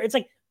passed for. It's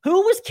like,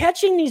 who was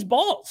catching these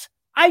balls?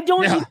 I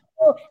don't even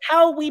know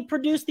how we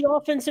produced the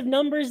offensive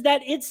numbers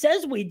that it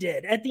says we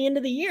did at the end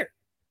of the year.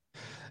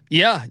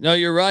 Yeah, no,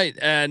 you're right.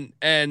 And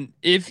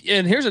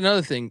here's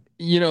another thing,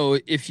 you know,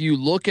 if you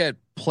look at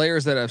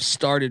players that have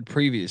started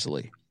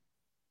previously.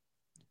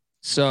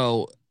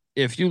 So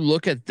if you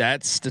look at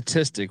that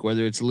statistic,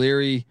 whether it's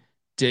Leary,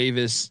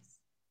 Davis,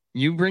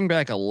 you bring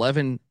back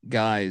 11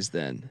 guys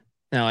then.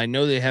 Now I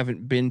know they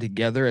haven't been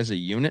together as a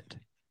unit,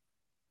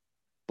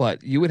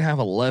 but you would have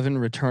 11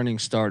 returning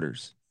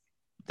starters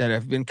that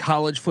have been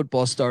college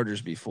football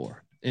starters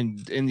before in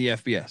the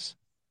FBS.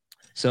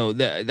 So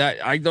that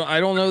I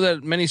don't know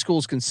that many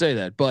schools can say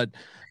that, but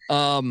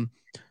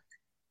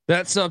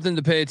that's something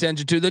to pay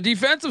attention to. The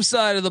defensive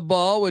side of the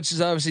ball, which is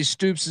obviously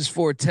Stoops'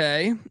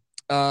 forte,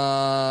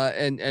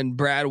 and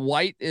Brad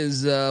White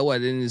is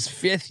in his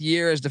 5th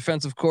year as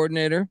defensive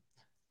coordinator.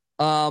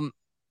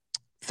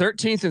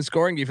 13th in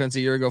scoring defense a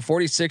year ago,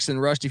 46th in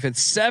rush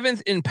defense,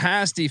 7th in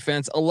pass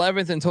defense,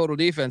 11th in total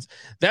defense.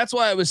 That's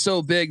why it was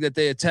so big that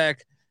they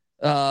attack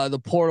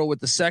the portal with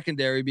the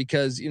secondary,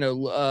 because they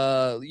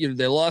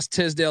lost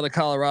Tisdale to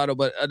Colorado,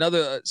 but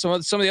some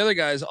of the other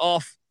guys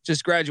off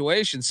just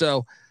graduation.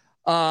 So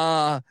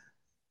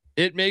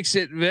it makes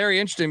it very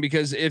interesting,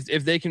 because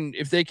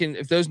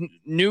if those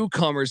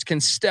newcomers can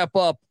step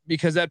up,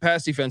 because that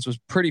pass defense was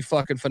pretty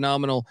fucking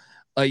phenomenal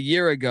a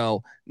year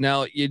ago.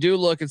 Now you do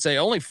look and say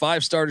only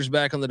 5 starters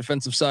back on the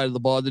defensive side of the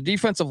ball. The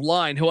defensive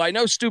line, who I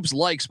know Stoops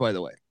likes, by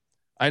the way,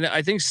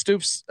 I think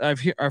Stoops, I've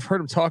heard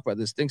him talk about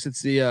this, thinks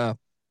it's the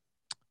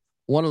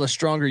one of the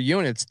stronger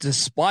units,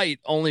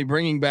 despite only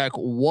bringing back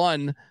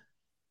one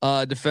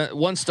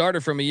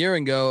starter from a year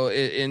ago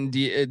in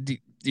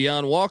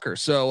Deion Walker.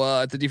 So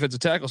at the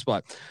defensive tackle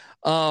spot,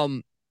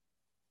 I'm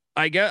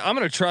going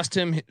to trust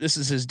him. This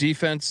is his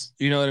defense.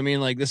 You know what I mean?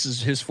 Like, this is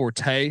his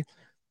forte.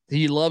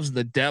 He loves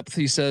the depth,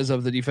 he says,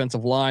 of the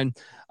defensive line.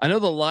 I know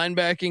the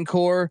linebacking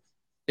core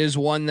is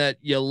one that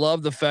you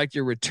love, the fact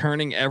you're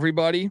returning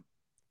everybody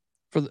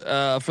for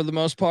the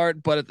most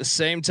part, but at the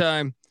same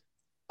time,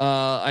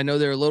 I know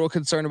they're a little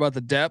concerned about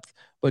the depth,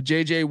 but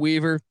JJ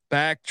Weaver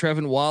back,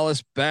 Trevin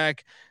Wallace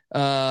back,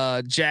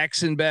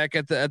 Jackson back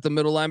at the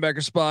middle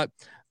linebacker spot.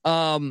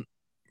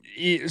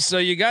 So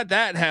you got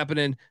that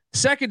happening.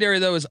 Secondary,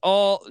 though, is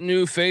all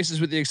new faces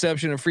with the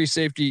exception of free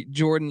safety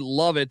Jordan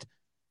Lovett.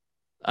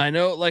 I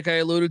know, like I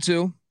alluded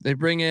to, they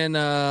bring in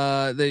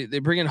they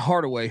bring in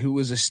Hardaway, who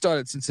was a stud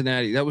at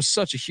Cincinnati. That was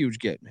such a huge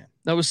get, man.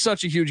 That was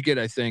such a huge get,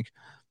 I think.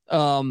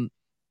 And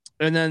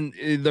then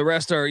the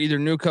rest are either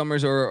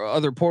newcomers or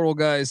other portal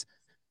guys.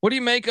 What do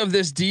you make of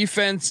this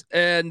defense?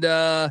 And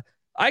I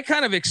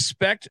kind of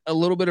expect a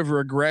little bit of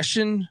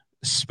regression,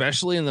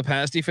 especially in the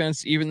pass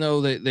defense, even though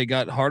they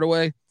got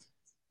Hardaway.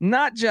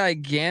 Not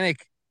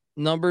gigantic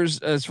numbers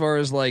as far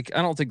as, like,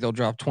 I don't think they'll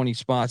drop 20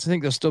 spots. I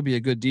think they'll still be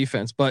a good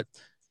defense, but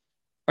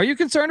are you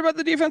concerned about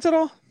the defense at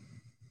all?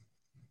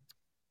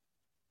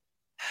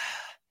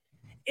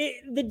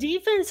 The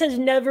defense has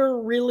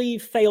never really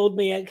failed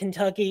me at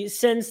Kentucky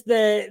since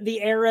the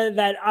era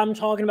that I'm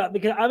talking about,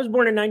 because I was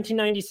born in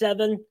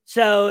 1997.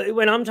 So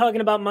when I'm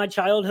talking about my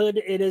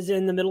childhood, it is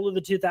in the middle of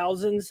the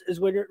 2000s is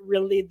when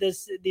really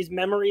these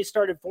memories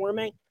started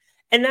forming.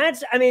 And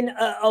that's, I mean,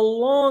 a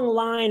long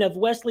line of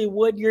Wesley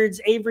Woodyards,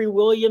 Avery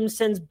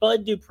Williamsons,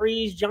 Bud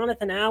Dupree's,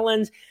 Jonathan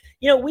Allen's.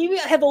 You know, we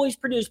have always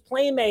produced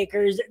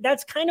playmakers.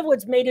 That's kind of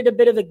what's made it a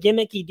bit of a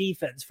gimmicky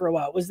defense for a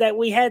while, was that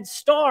we had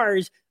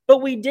stars,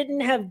 but we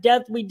didn't have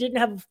depth. We didn't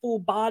have a full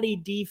body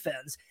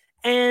defense.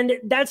 And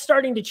that's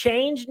starting to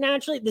change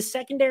naturally. The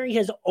secondary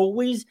has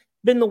always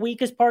been the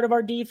weakest part of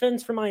our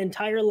defense for my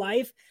entire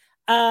life.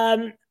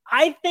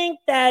 I think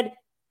that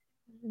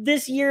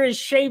this year is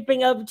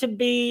shaping up to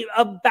be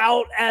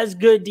about as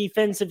good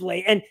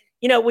defensively. And,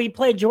 you know, we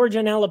played Georgia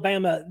and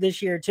Alabama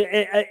this year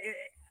to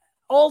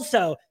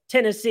also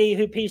Tennessee,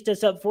 who pieced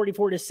us up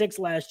 44-6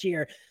 last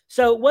year.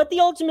 So what the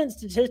ultimate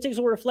statistics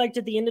will reflect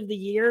at the end of the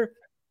year,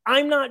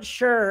 I'm not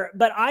sure,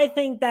 but I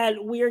think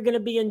that we are going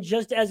to be in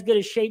just as good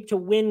a shape to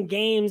win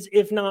games,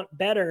 if not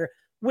better,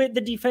 with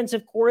the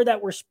defensive core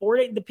that we're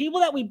sporting. The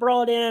people that we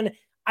brought in,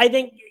 I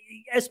think,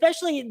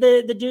 especially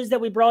the dudes that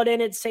we brought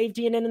in at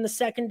safety and in the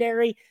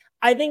secondary,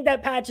 I think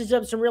that patches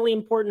up some really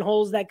important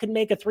holes that could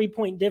make a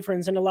 3-point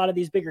difference in a lot of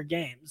these bigger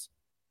games.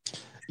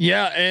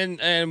 Yeah,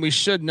 and we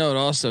should note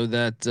also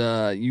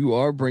that you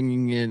are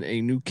bringing in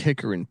a new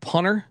kicker and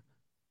punter.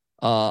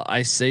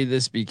 I say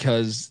this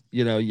because,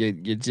 you know,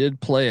 you did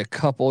play a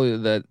couple.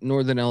 That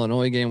Northern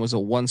Illinois game was a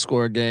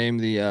 1-score game.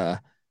 The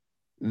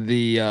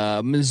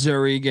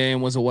Missouri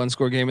game was a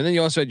 1-score game, and then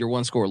you also had your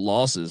 1-score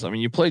losses. I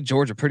mean, you played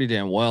Georgia pretty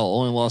damn well,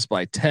 only lost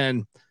by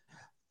 10.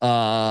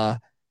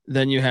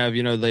 Then you have,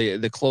 you know,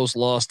 the close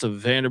loss to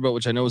Vanderbilt,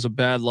 which I know was a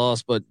bad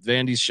loss, but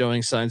Vandy's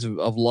showing signs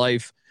of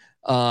life.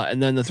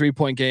 And then the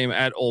 3-point game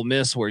at Ole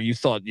Miss, where you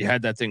thought you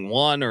had that thing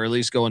won, or at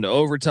least go into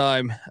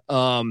overtime.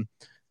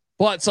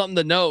 But something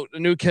to note: a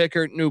new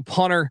kicker, new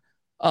punter.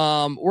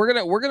 We're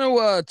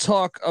gonna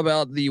talk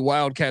about the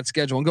Wildcat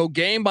schedule and go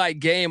game by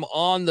game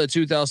on the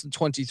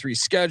 2023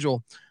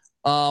 schedule.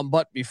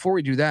 But before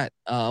we do that,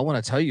 I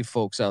want to tell you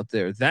folks out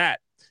there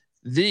that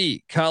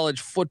the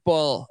college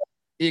football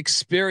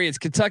experience,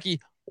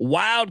 Kentucky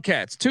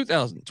Wildcats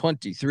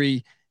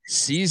 2023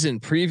 season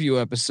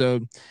preview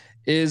episode,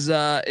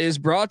 is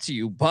brought to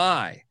you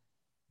by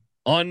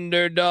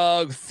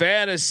Underdog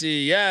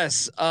Fantasy.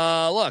 Yes.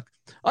 Look,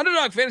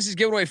 Underdog Fantasy is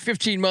giving away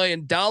 $15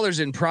 million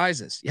in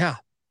prizes. Yeah.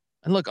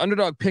 And look,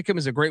 Underdog Pick'em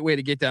is a great way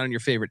to get down on your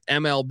favorite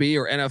MLB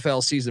or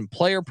NFL season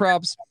player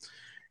props.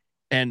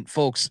 And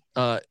folks,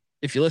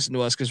 if you listen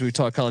to us, because we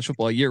talk college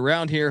football year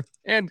round here,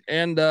 and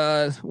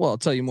well, I'll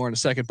tell you more in a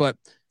second. But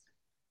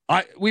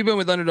we've been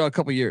with Underdog a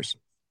couple years.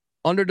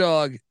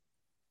 Underdog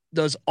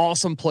does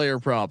awesome player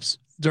props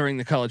during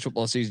the college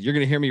football season. You're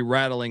going to hear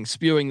me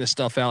spewing this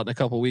stuff out in a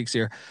couple weeks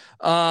here.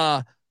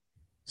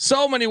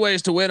 So many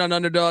ways to win on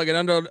Underdog,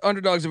 and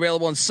Underdog's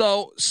available in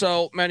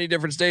so many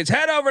different states.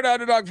 Head over to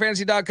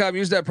UnderdogFantasy.com.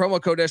 Use that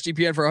promo code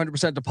SGPN for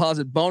 100%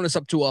 deposit bonus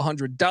up to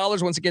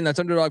 $100. Once again, that's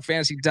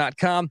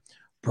UnderdogFantasy.com.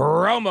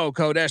 Promo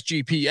code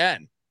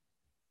SGPN.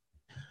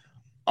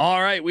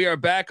 All right, we are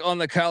back on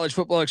the college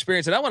football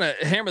experience, and I want to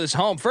hammer this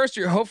home. First,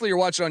 hopefully you're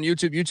watching on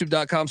YouTube,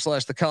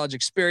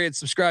 youtube.com/thecollegeexperience.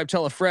 Subscribe,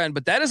 tell a friend,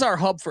 but that is our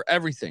hub for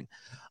everything.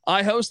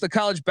 I host the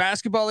college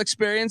basketball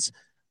experience,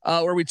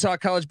 where we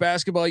talk college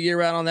basketball year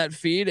round on that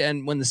feed.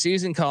 And when the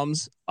season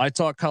comes, I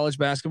talk college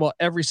basketball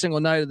every single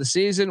night of the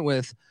season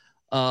with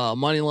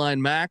Moneyline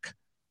Mac,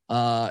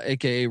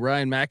 aka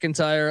Ryan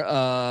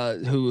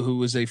McIntyre, who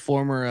was a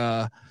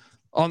former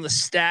on the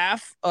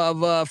staff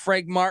of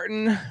Frank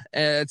Martin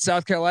at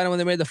South Carolina when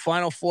they made the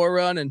Final Four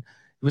run, and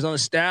he was on the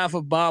staff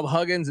of Bob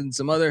Huggins and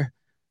some other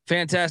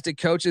fantastic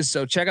coaches.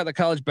 So check out the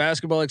college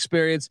basketball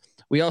experience.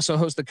 We also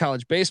host the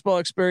college baseball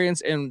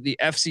experience and the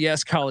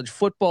FCS college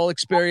football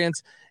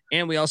experience.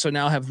 And we also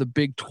now have the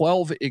Big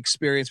 12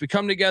 experience. We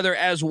come together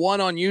as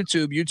one on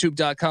YouTube,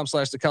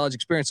 youtube.com/the college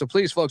experience. So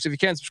please, folks, if you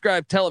can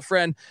subscribe, tell a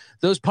friend.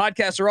 Those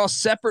podcasts are all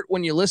separate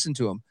when you listen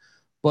to them.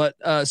 But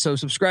so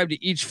subscribe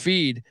to each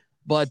feed.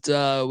 But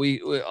we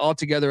all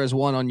together as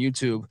one on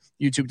YouTube,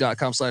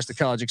 youtube.com/the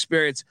college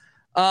experience.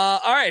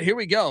 All right, here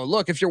we go.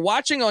 Look, if you're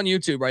watching on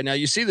YouTube right now,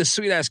 you see the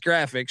sweet ass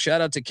graphic.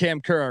 Shout out to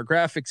Cam Kerr, our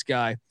graphics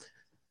guy.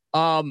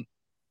 The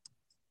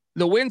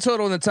win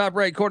total in the top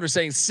right corner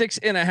saying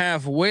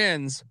 6.5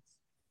 wins.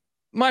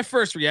 My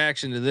first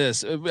reaction to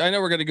this, I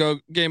know we're going to go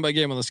game by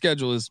game on the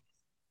schedule, is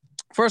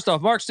first off,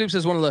 Mark Stoops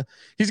is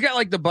he's got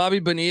like the Bobby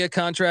Bonilla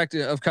contract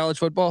of college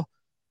football,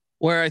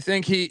 where I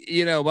think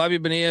Bobby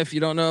Bonilla, if you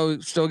don't know,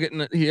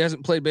 he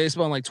hasn't played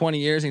baseball in like 20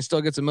 years. And he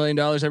still gets $1 million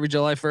every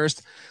July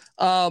 1st.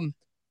 And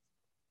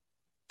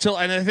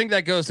I think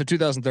that goes to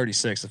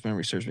 2036, if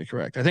memory serves me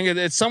correct. I think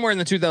it's somewhere in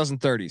the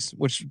 2030s,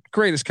 which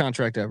greatest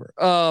contract ever.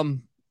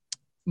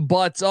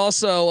 But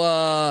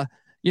also,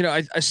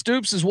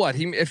 Stoops is what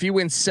if he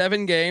wins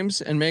 7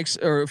 games and makes,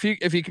 or if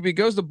he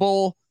goes to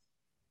bowl,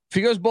 if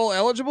he goes bowl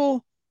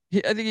eligible,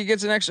 I think he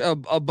gets an extra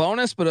a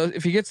bonus. But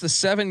if he gets the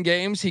 7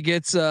 games, he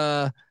gets.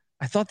 I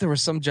thought there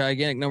was some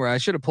gigantic number. I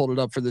should have pulled it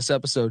up for this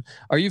episode.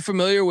 Are you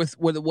familiar with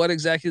what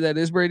exactly that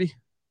is, Brady?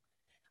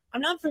 I'm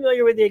not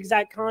familiar with the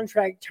exact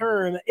contract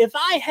term. If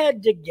I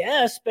had to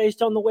guess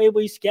based on the way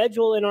we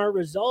schedule in our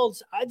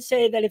results, I'd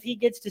say that if he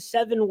gets to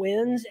 7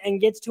 wins and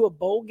gets to a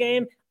bowl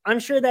game, I'm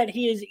sure that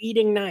he is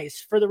eating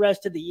nice for the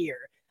rest of the year.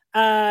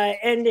 I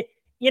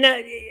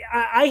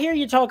hear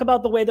you talk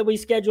about the way that we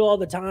schedule all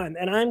the time,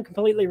 and I'm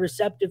completely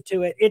receptive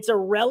to it. It's a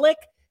relic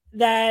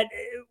that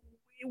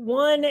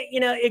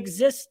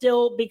exists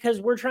still because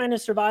we're trying to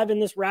survive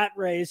in this rat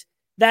race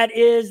that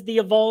is the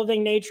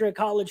evolving nature of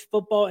college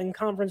football and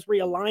conference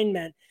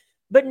realignment.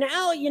 But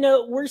now,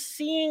 we're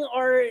seeing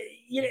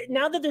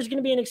now that there's going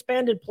to be an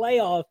expanded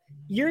playoff,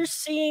 you're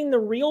seeing the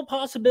real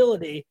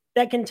possibility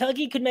that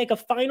Kentucky could make a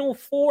Final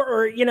Four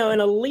or, an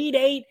Elite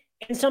Eight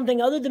and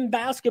something other than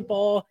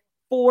basketball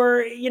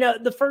for,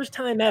 the first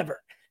time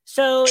ever.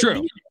 So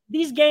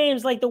these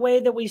games, like the way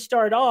that we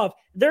start off,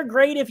 they're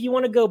great if you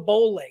want to go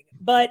bowling,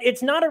 but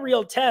it's not a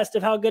real test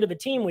of how good of a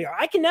team we are.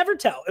 I can never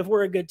tell if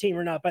we're a good team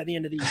or not by the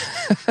end of the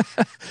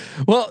year.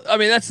 Well, I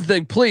mean, that's the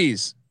thing.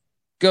 Please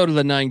go to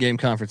the 9-game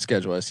conference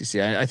schedule,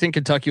 SEC. I think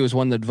Kentucky was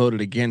one that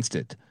voted against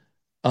it.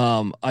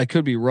 I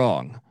could be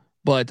wrong,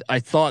 but I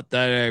thought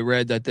that I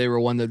read that they were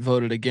one that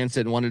voted against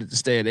it and wanted it to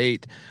stay at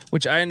 8,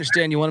 which I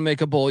understand. You want to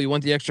make a bowl, you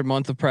want the extra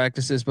month of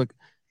practices, but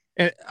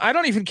I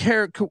don't even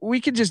care. Can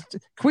we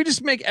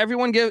just make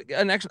everyone get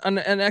an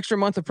extra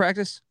month of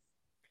practice?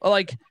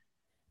 Like,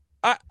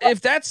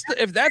 if that's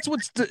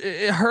what's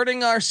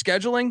hurting our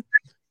scheduling,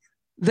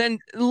 then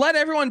let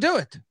everyone do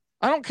it.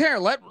 I don't care.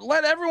 Let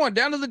everyone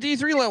down to the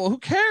D3 level. Who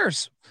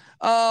cares?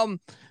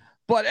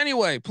 But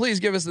anyway, please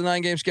give us the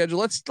 9-game schedule.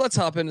 Let's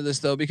hop into this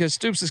though, because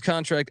Stoops'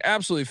 contract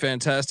absolutely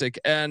fantastic.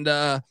 And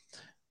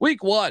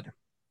week 1.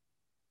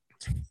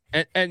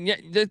 And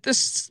yet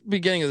this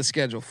beginning of the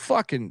schedule,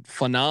 fucking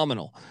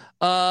phenomenal.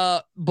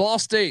 Ball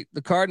State,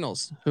 the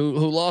Cardinals, who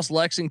lost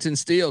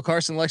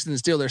Carson Lexington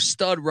Steele, their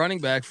stud running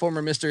back,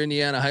 former Mr.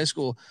 Indiana High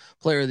School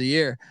Player of the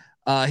Year.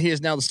 He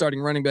is now the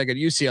starting running back at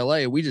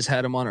UCLA. We just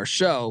had him on our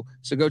show,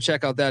 so go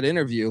check out that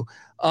interview.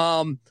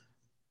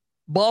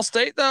 Ball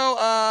State,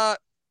 though,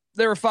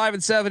 they were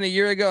 5-7 a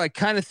year ago. I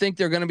kind of think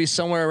they're going to be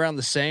somewhere around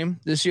the same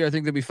this year. I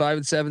think they'll be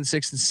 5-7,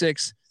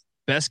 6-6.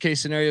 Best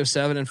case scenario,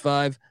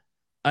 7-5.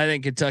 I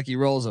think Kentucky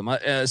rolls them,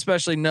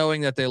 especially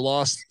knowing that they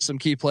lost some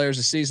key players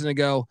a season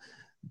ago,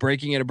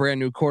 breaking in a brand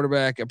new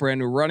quarterback, a brand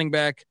new running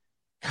back.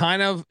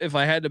 Kind of, if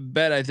I had to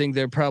bet, I think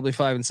they're probably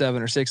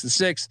 5-7 or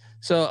 6-6.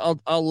 So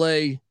I'll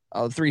lay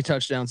 3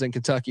 touchdowns in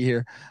Kentucky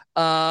here.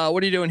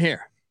 What are you doing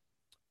here?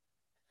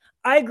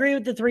 I agree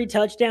with the 3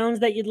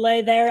 touchdowns that you'd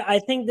lay there. I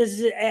think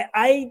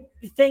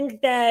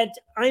that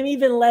I'm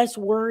even less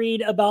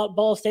worried about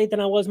Ball State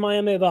than I was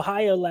Miami of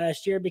Ohio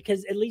last year,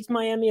 because at least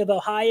Miami of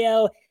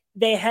Ohio,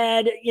 they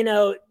had,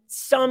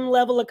 some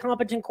level of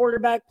competent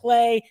quarterback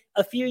play,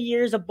 a few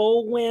years of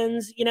bowl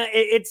wins.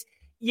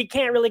 You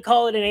can't really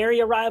call it an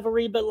area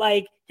rivalry, but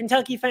like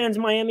Kentucky fans,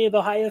 Miami of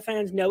Ohio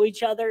fans know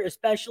each other,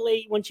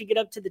 especially once you get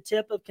up to the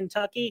tip of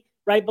Kentucky,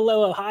 right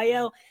below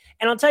Ohio.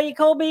 And I'll tell you,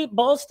 Colby,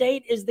 Ball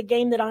State is the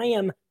game that I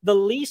am the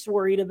least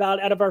worried about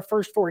out of our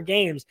first 4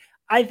 games.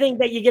 I think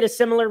that you get a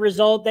similar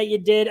result that you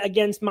did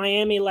against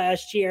Miami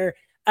last year.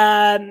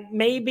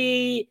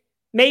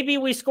 Maybe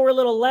we score a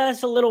little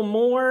less, a little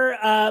more,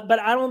 but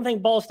I don't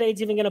think Ball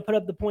State's even going to put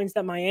up the points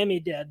that Miami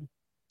did.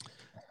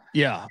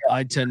 Yeah,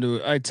 I tend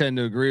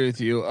to agree with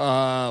you.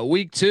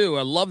 Week 2,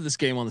 I love this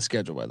game on the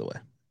schedule, by the way.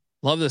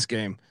 Love this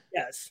game.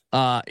 Yes.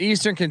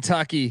 Eastern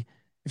Kentucky.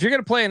 If you're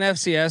going to play an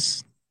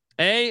FCS,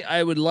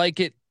 I would like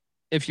it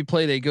if you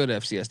played a good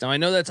FCS. Now I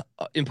know that's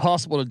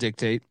impossible to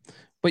dictate,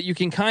 but you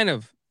can kind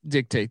of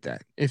dictate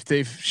that. If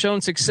they've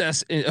shown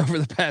success over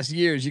the past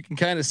years, you can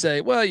kind of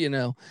say, well,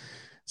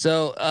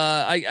 So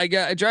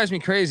it drives me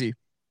crazy.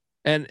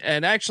 And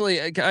actually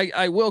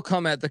I will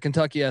come at the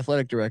Kentucky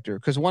athletic director,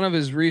 because one of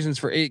his reasons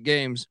for 8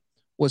 games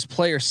was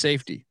player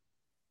safety,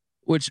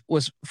 which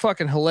was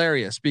fucking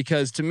hilarious,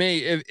 because to me,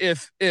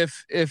 if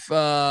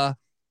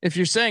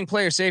you're saying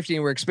player safety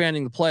and we're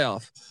expanding the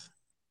playoff,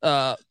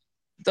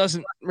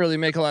 doesn't really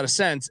make a lot of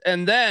sense.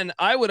 And then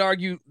I would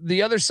argue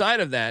the other side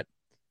of that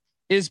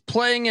is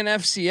playing in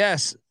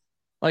FCS.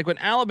 Like when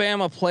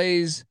Alabama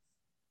plays,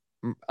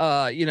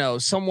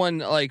 someone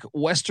like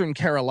Western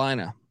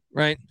Carolina,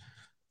 right?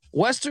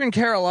 Western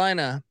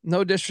Carolina,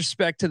 no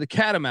disrespect to the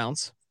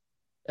Catamounts.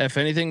 If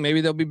anything,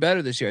 maybe they'll be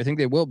better this year. I think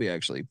they will be,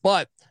 actually.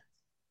 But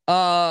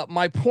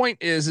my point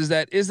is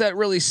that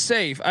really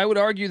safe? I would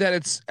argue that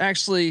it's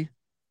actually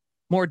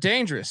more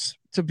dangerous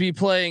to be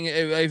playing,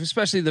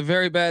 especially the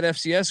very bad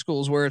FCS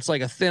schools where it's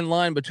like a thin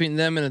line between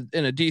them and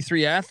a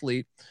D3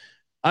 athlete.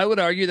 I would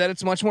argue that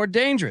it's much more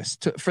dangerous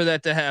for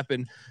that to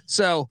happen.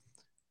 So,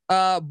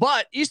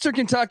 but Eastern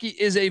Kentucky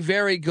is a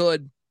very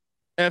good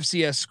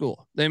FCS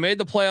school. They made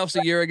the playoffs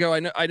a year ago.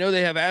 I know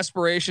they have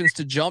aspirations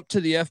to jump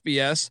to the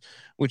FBS,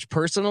 which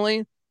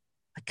personally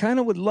I kind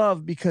of would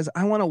love, because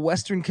I want a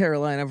Western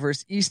Carolina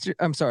versus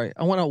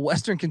I want a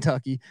Western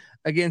Kentucky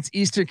against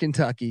Eastern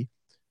Kentucky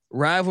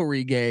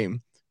rivalry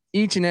game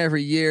each and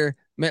every year.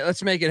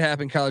 Let's make it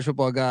happen, college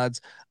football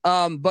gods.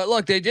 But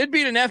look, they did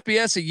beat an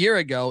FBS a year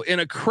ago in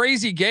a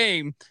crazy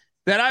game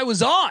that I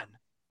was on.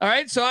 All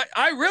right. So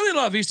I really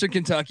love Eastern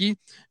Kentucky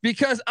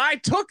because I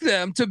took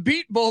them to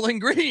beat Bowling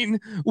Green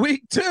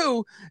week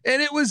 2.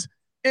 And it was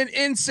an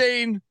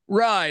insane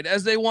ride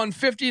as they won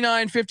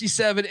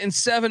 59-57 in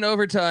 7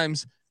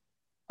 overtimes.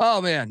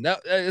 Oh man,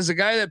 that is a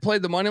guy that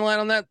played the money line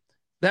on that.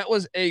 That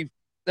was a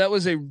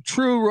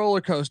true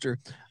roller coaster.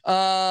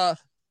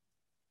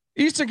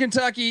 Eastern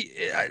Kentucky,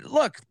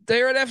 look,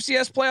 they're an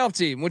FCS playoff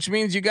team, which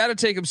means you got to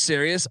take them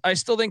serious. I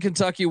still think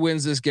Kentucky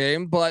wins this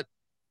game, but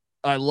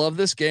I love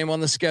this game on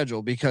the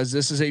schedule because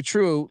this is a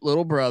true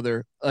little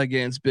brother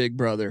against big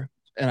brother.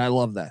 And I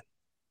love that.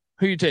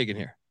 Who are you taking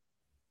here?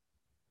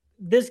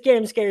 This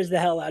game scares the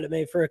hell out of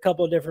me for a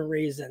couple of different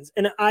reasons.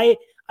 And I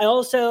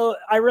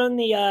run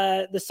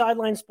the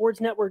Sideline Sports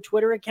Network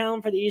Twitter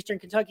account for the Eastern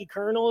Kentucky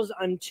Colonels.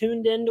 I'm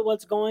tuned into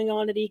what's going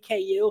on at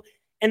EKU.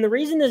 And the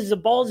reason this is a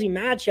ballsy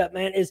matchup,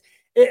 man, is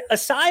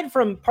aside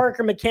from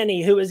Parker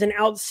McKinney, who is an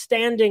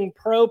outstanding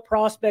pro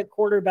prospect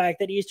quarterback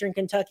that Eastern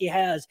Kentucky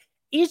has,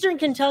 Eastern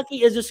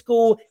Kentucky is a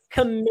school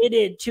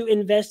committed to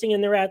investing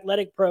in their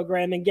athletic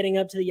program and getting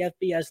up to the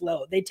FBS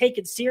level. They take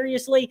it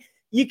seriously.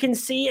 You can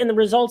see in the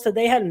results that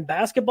they had in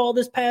basketball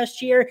this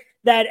past year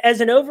that as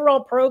an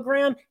overall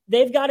program,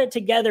 they've got it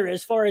together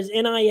as far as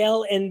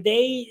NIL, and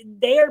they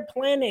are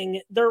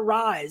planning their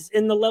rise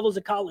in the levels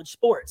of college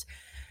sports.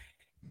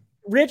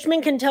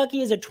 Richmond,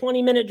 Kentucky is a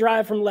 20-minute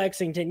drive from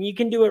Lexington. You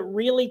can do it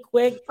really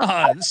quick.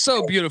 It's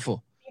so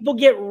beautiful. People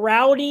get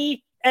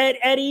rowdy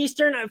at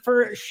Eastern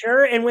for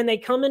sure. And when they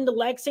come into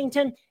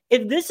Lexington,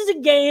 if this is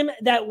a game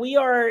that we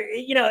are,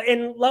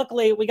 and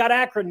luckily we got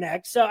Akron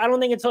next, so I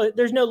don't think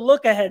there's no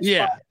look ahead.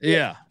 Yeah. Spot.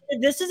 Yeah.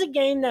 If this is a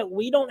game that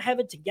we don't have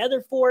it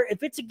together for,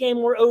 if it's a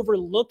game we're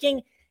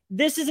overlooking,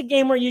 this is a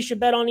game where you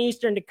should bet on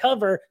Eastern to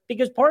cover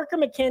because Parker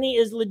McKinney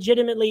is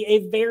legitimately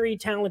a very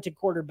talented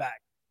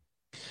quarterback.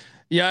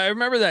 Yeah, I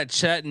remember that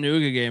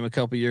Chattanooga game a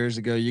couple years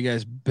ago. You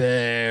guys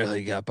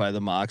barely got by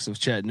the mocks of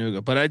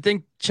Chattanooga, but I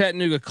think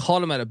Chattanooga caught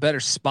them at a better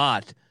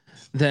spot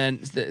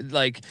than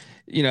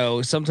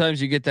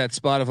sometimes you get that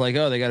spot of like,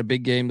 oh, they got a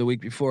big game the week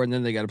before and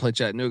then they got to play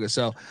Chattanooga.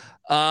 So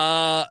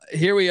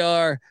here we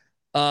are.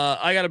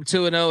 I got them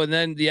 2-0, and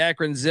then the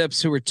Akron Zips,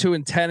 who were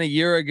 2-10 a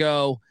year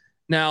ago.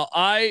 Now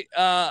I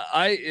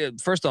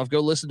first off,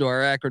 go listen to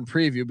our Akron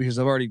preview because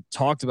I've already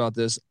talked about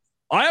this.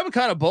 I am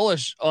kind of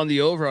bullish on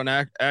the over on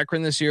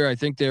Akron this year. I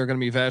think they're going to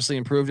be vastly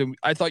improved. And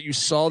I thought you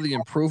saw the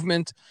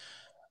improvement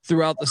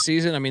throughout the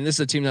season. I mean, this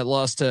is a team that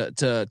lost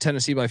to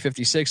Tennessee by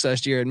 56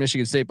 last year and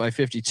Michigan State by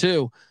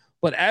 52.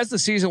 But as the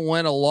season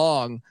went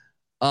along,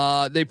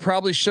 they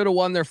probably should have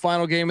won their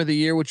final game of the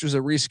year, which was a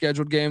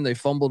rescheduled game. They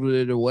fumbled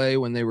it away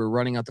when they were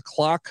running out the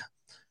clock.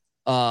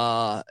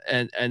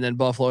 And then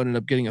Buffalo ended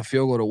up getting a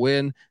field goal to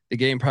win. The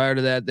game prior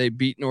to that, they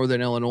beat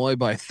Northern Illinois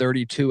by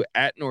 32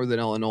 at Northern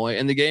Illinois.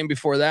 And the game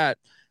before that,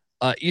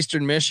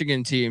 Eastern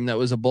Michigan team that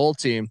was a bowl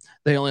team,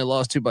 they only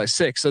lost 2 by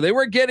 6. So they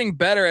were getting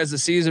better as the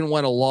season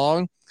went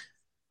along.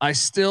 I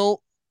just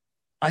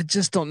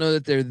don't know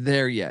that they're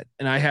there yet.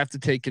 And I have to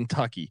take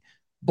Kentucky,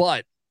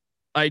 but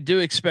I do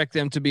expect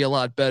them to be a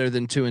lot better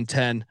than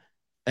 2-10.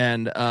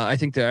 And I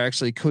think they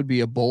actually could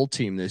be a bowl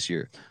team this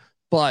year,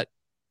 but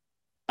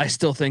I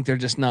still think they're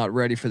just not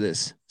ready for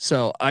this.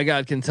 So I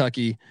got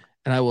Kentucky,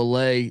 and I will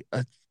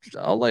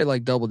I'll lay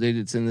like double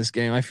digits in this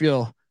game. I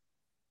feel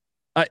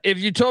if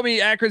you told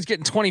me Akron's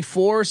getting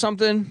 24 or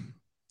something,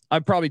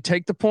 I'd probably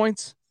take the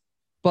points,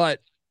 but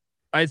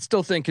I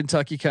still think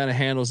Kentucky kind of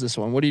handles this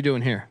one. What are you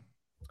doing here?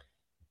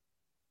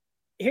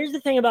 Here's the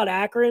thing about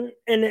Akron,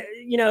 and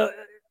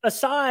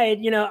aside,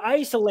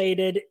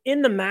 isolated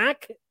in the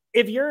MAC,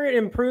 if you're an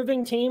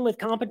improving team with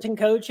competent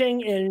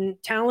coaching and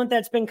talent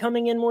that's been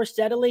coming in more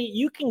steadily,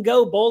 you can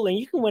go bowling.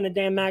 You can win a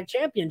damn MAC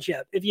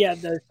championship if you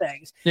have those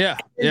things. Yeah.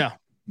 And yeah.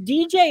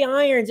 DJ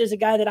Irons is a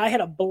guy that I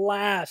had a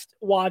blast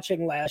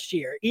watching last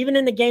year, even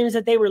in the games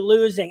that they were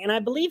losing. And I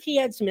believe he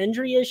had some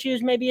injury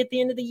issues maybe at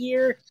the end of the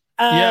year.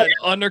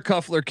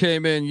 Undercuffler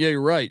came in. Yeah,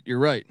 you're right. You're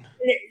right.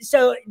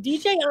 So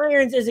DJ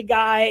Irons is a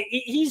guy,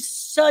 he's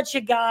such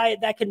a guy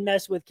that can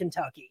mess with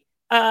Kentucky.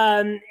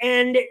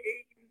 And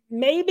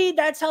maybe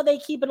that's how they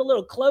keep it a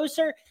little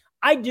closer.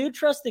 I do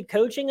trust the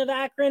coaching of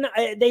Akron.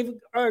 They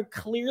are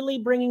clearly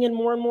bringing in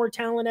more and more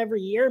talent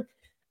every year.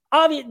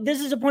 Obviously,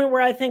 this is a point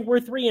where I think we're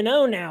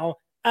 3-0 now.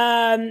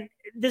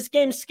 This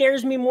game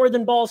scares me more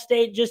than Ball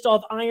State just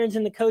off Irons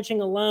and the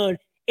coaching alone.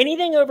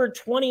 Anything over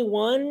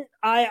 21,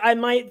 I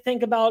might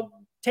think about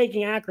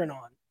taking Akron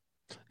on.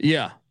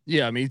 Yeah,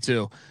 me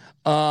too.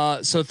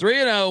 So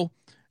 3-0,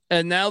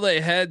 and now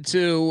they head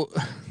to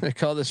they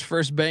call this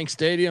First Bank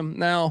Stadium.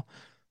 Now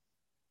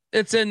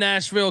it's in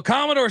Nashville,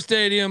 Commodore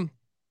Stadium.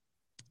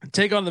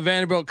 Take on the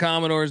Vanderbilt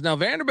Commodores. Now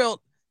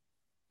Vanderbilt,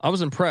 I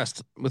was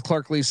impressed with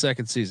Clark Lee's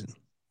second season.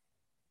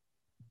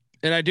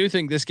 And I do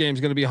think this game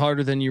is going to be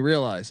harder than you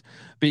realize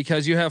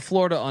because you have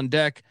Florida on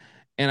deck.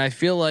 And I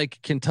feel like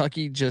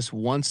Kentucky just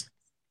want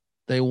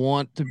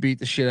to beat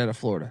the shit out of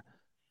Florida.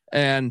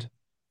 And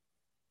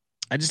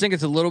I just think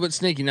it's a little bit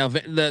sneaky. Now,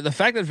 the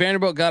fact that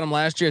Vanderbilt got them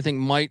last year, I think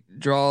might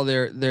draw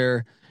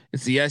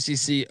it's the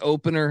SEC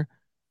opener.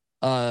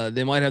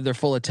 They might have their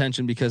full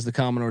attention because the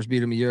Commodores beat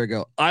them a year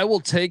ago. I will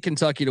take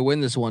Kentucky to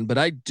win this one, but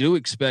I do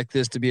expect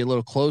this to be a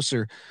little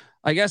closer.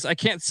 I guess I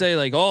can't say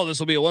like, oh, this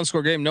will be a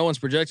 1-score game. No one's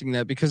projecting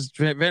that because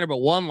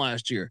Vanderbilt won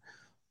last year.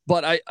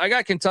 But I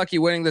got Kentucky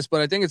winning this,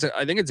 but I think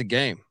it's a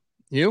game.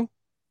 You?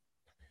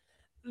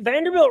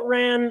 Vanderbilt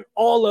ran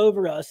all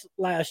over us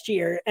last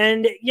year.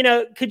 And,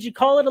 could you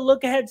call it a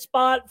look ahead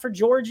spot for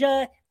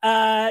Georgia?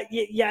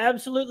 You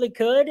absolutely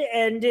could.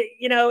 And,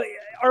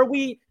 are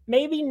we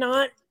maybe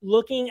not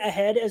looking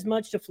ahead as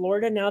much to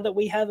Florida now that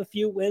we have a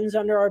few wins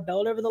under our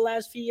belt over the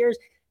last few years?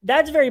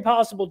 That's very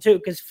possible too,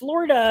 because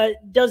Florida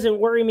doesn't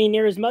worry me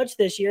near as much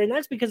this year, and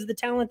that's because of the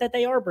talent that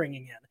they are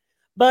bringing in.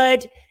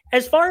 But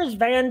as far as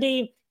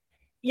Vandy,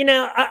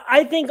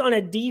 I think on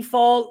a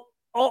default,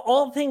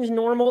 all things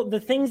normal,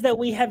 the things that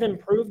we have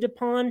improved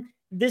upon,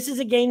 this is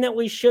a game that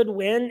we should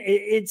win.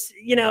 It's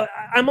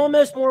I'm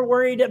almost more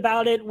worried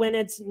about it when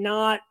it's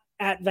not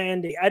at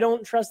Vandy. I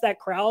don't trust that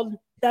crowd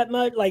that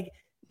much. Like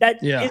that,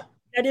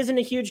 that isn't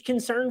a huge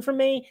concern for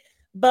me.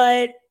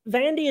 But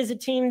Vandy is a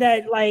team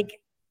that, like,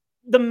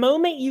 the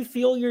moment you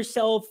feel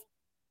yourself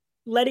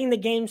letting the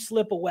game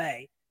slip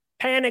away,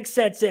 panic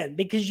sets in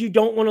because you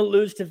don't want to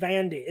lose to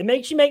Vandy. It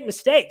makes you make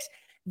mistakes.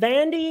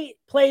 Vandy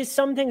plays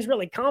some things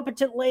really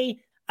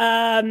competently.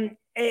 That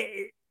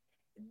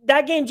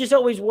game just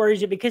always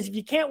worries you because if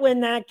you can't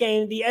win that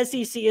game, the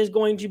SEC is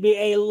going to be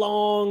a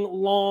long,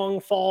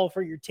 long fall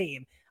for your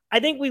team. I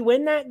think we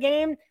win that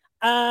game.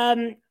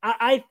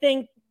 I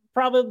think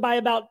probably by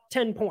about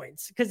 10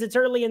 points because it's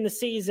early in the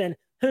season.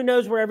 Who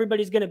knows where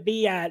everybody's going to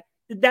be at?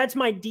 That's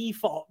my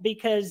default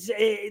because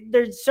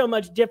there's so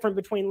much different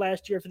between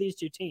last year for these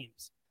two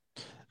teams.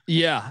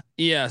 Yeah.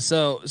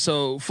 So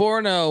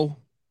 4-0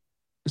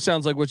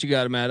 sounds like what you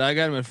got him at. I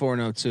got him at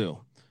 4-0 too,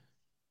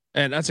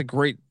 and that's a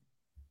great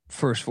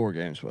first 4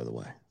 games, by the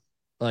way.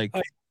 Like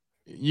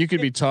you could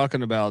be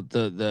talking about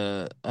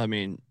I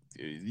mean,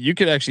 you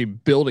could actually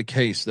build a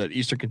case that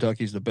Eastern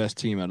Kentucky is the best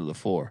team out of the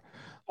 4.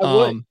 I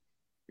would.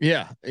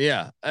 Yeah.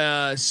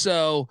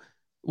 So.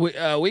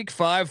 Week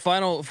 5,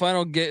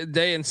 final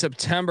day in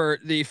September,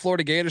 the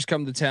Florida Gators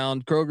come to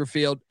town, Kroger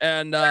Field,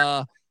 and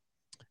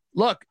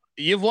look,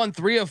 you've won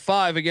 3 of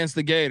 5 against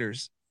the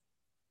Gators.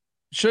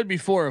 Should be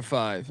 4 of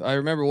 5. I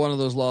remember one of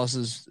those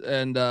losses,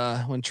 and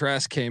when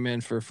Trask came in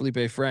for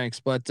Felipe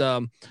Franks, but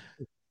I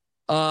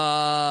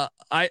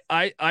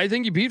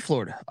think you beat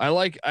Florida.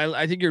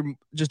 I think you're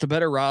just a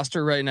better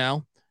roster right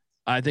now.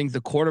 I think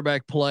the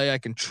quarterback play I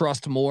can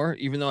trust more,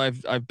 even though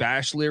I've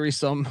bashed Leary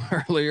some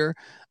earlier.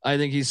 I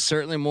think he's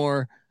certainly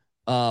more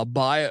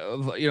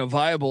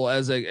viable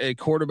as a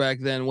quarterback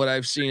than what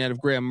I've seen out of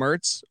Graham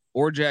Mertz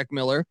or Jack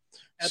Miller.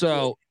 Absolutely.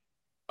 So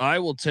I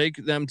will take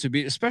them to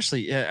be,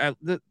 especially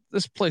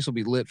this place will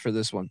be lit for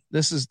this one.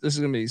 This is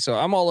going to be, so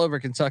I'm all over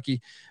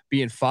Kentucky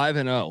being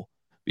 5-0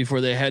 before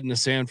they head into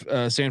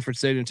Sanford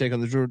Stadium to take on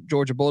the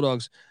Georgia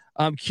Bulldogs.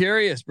 I'm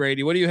curious,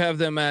 Brady, what do you have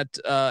them at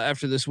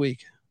after this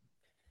week?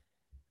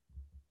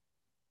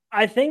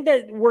 I think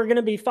that we're going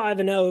to be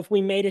 5-0 if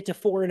we made it to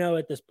 4-0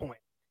 at this point.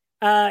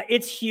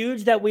 It's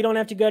huge that we don't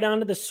have to go down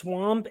to the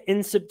swamp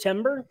in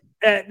September.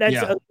 That's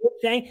a good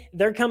thing.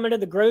 They're coming to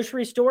the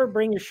grocery store.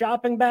 Bring your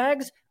shopping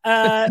bags.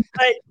 And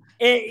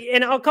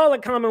I'll call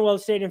it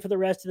Commonwealth Stadium for the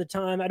rest of the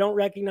time. I don't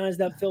recognize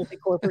that filthy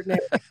corporate name.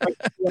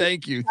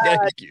 Thank you.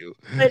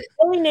 But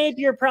Billy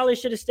Napier probably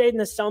should have stayed in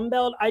the Sun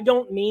Belt. I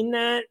don't mean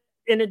that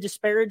in a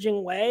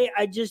disparaging way.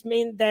 I just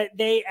mean that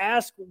they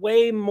ask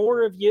way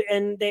more of you,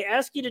 and they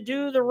ask you to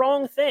do the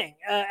wrong thing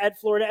at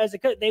Florida as a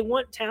coach. They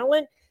want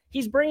talent.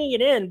 He's bringing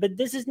it in, but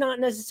this is not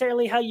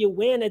necessarily how you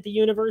win at the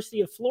University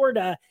of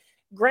Florida.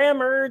 Graham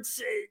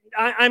Mertz,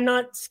 I'm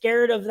not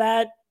scared of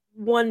that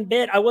one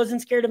bit. I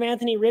wasn't scared of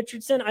Anthony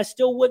Richardson. I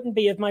still wouldn't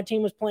be if my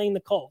team was playing the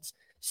Colts.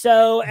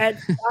 So I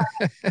think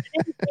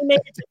we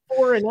made it to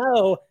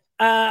 4-0.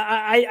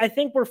 I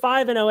think we're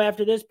 5-0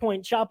 after this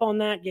point. Chop on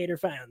that, Gator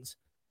fans.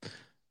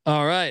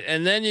 All right,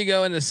 and then you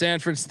go into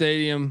Sanford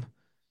Stadium.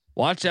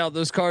 Watch out;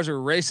 those cars are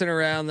racing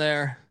around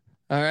there.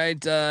 All right,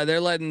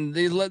 they're letting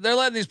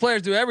these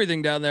players do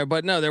everything down there,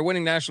 but no, they're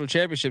winning national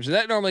championships. So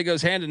that normally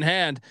goes hand in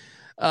hand.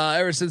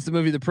 Ever since the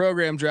movie The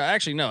Program draft,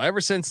 actually no,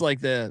 ever since like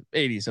the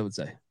 80s, I would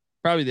say,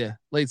 probably the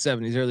late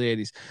 70s,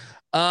 early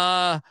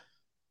 80s.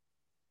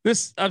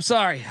 I'm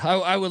sorry,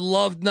 I would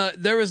love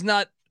there was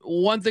not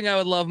one thing I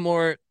would love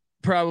more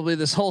probably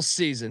this whole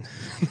season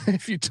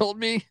if you told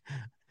me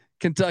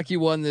Kentucky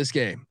won this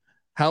game.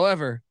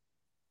 However,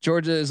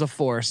 Georgia is a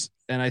force,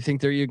 and I think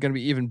they're going to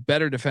be even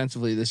better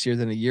defensively this year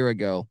than a year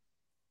ago.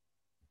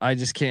 I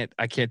can't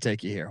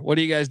take you here. What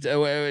do you guys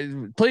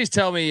do? Please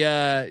tell me you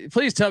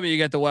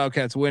got the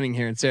Wildcats winning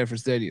here in Sanford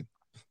Stadium.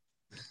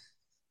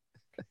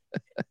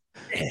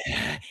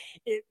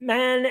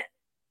 Man,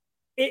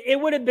 it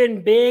would have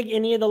been big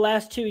any of the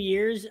last 2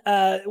 years.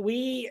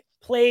 We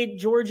played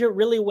Georgia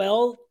really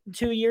well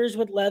 2 years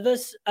with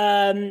Levis.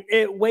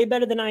 Way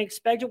better than I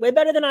expected, way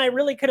better than I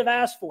really could have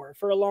asked for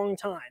a long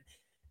time.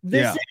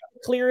 This is the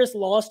clearest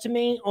loss to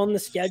me on the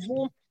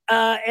schedule.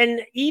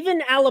 And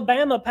even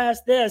Alabama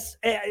past this,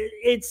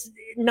 it's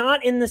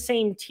not in the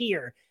same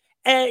tier.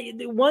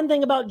 One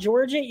thing about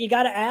Georgia, you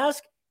got to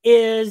ask,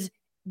 is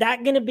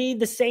that going to be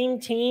the same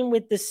team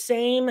with the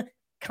same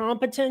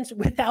competence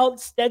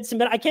without Stetson?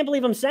 But I can't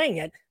believe I'm saying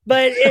it,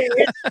 but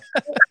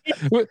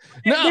there's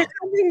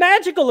something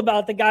magical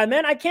about the guy,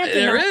 man. I can't.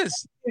 There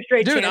is,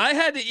 dude. I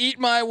had to eat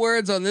my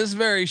words on this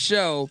very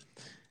show.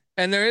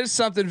 And there is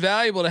something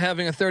valuable to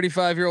having a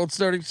 35-year-old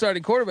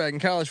starting quarterback in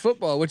college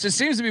football, which it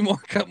seems to be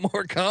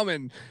more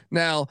common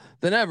now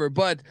than ever.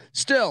 But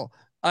still,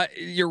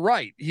 you're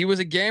right. He was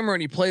a gamer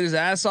and he played his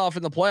ass off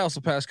in the playoffs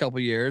the past couple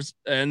of years,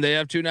 and they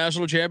have 2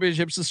 national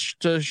championships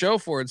to show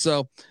for it.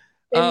 So,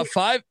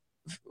 5.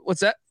 What's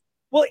that?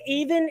 Well,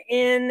 even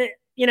in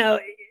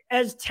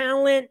as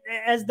talent,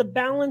 as the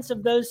balance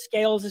of those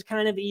scales is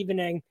kind of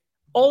evening.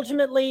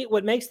 Ultimately,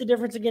 what makes the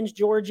difference against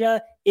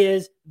Georgia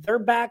is their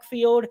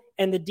backfield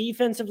and the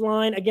defensive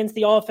line against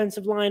the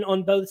offensive line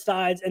on both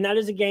sides. And that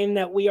is a game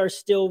that we are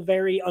still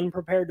very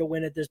unprepared to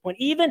win at this point.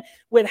 Even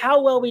with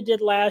how well we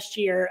did last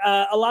year,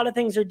 a lot of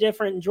things are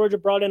different. And Georgia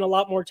brought in a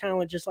lot more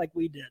talent just like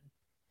we did.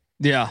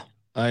 Yeah,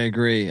 I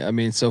agree. I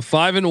mean, so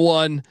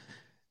 5-1.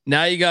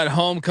 Now you got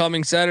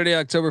homecoming Saturday,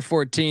 October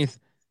 14th.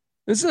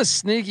 This is a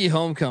sneaky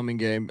homecoming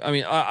game. I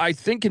mean, I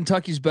think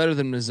Kentucky's better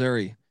than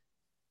Missouri.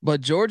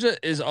 But Georgia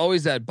is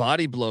always that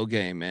body blow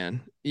game,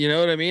 man. You know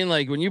what I mean?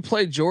 Like when you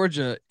play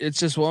Georgia, it's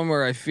just one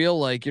where I feel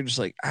like you're just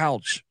like,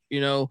 ouch,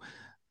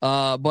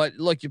 but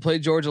look, you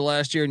played Georgia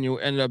last year and you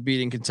ended up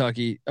beating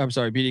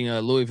beating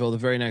Louisville the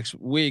very next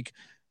week.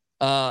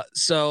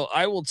 So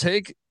I will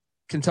take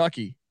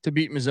Kentucky to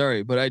beat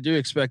Missouri, but I do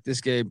expect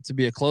this game to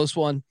be a close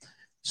one.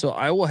 So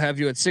I will have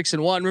you at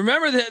 6-1.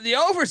 Remember the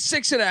over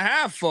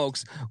 6.5,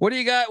 folks. What do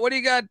you got? Who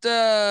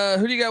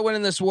do you got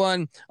winning this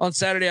one on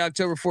Saturday,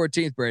 October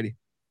 14th, Brady?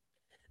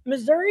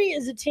 Missouri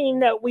is a team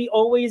that we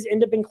always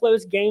end up in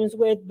close games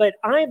with, but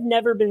I've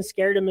never been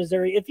scared of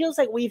Missouri. It feels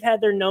like we've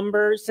had their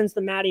number since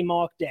the Matty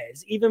Mock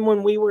days, even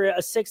when we were a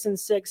 6-6,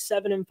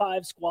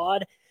 7-5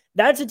 squad.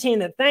 That's a team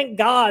that, thank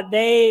God,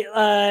 they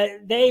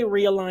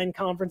realigned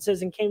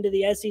conferences and came to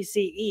the SEC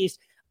East.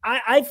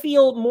 I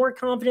feel more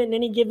confident in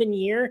any given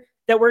year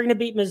that we're going to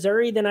beat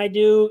Missouri than I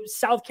do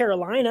South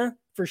Carolina,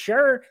 for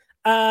sure.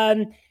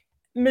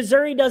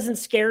 Missouri doesn't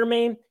scare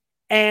me,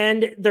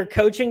 and their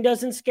coaching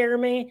doesn't scare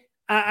me.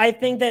 I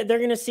think that they're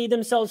going to see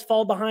themselves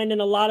fall behind in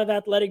a lot of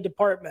athletic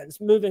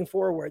departments moving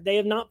forward. They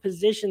have not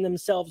positioned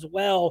themselves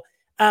well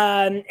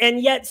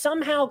And yet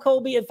somehow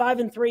Colby at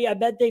 5-3, I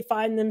bet they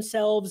find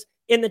themselves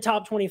in the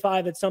top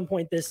 25 at some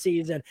point this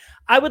season.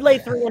 I would lay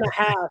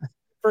 3.5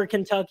 for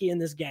Kentucky in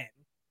this game.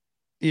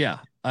 Yeah,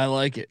 I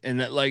like it. And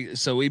that,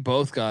 so we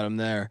both got them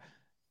there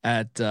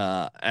at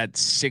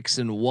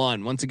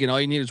 6-1. Once again,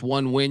 all you need is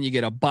one win. You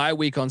get a bye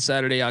week on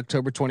Saturday,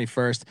 October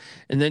 21st,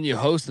 and then you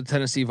host the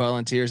Tennessee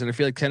Volunteers. And I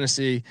feel like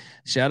Tennessee,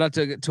 shout out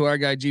to our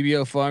guy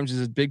GBO Farms,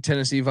 is a big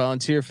Tennessee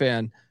Volunteer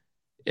fan.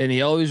 And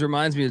he always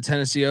reminds me that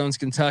Tennessee owns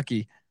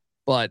Kentucky,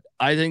 but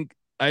I think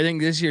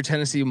this year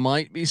Tennessee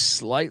might be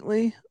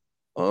slightly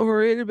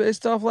overrated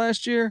based off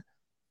last year.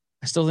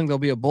 I still think they'll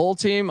be a bowl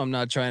team. I'm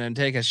not trying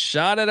to take a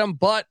shot at them,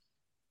 but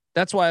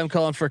that's why I'm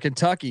calling for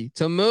Kentucky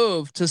to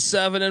move to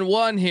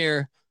 7-1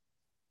 here.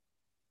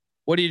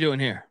 What are you doing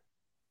here?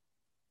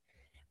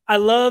 I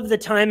love the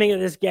timing of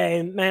this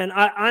game, man.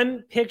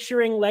 I'm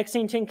picturing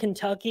Lexington,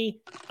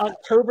 Kentucky,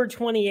 October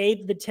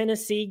 28th, the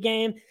Tennessee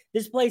game.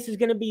 This place is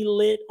going to be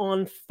lit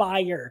on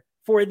fire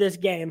for this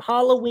game.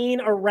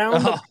 Halloween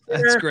around the corner.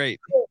 That's great.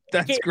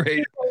 That's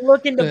great.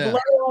 Looking to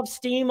blow off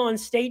steam on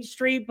State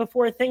Street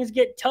before things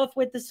get tough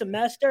with the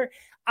semester.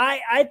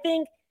 I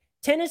think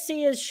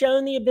Tennessee has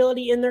shown the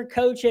ability in their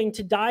coaching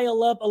to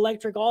dial up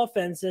electric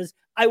offenses.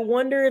 I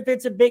wonder if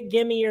it's a bit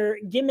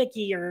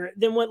gimmickier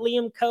than what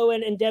Liam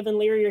Cohen and Devin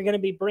Leary are going to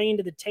be bringing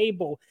to the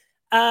table.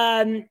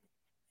 In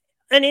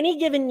any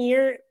given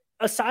year,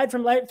 aside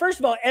from, first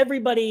of all,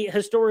 everybody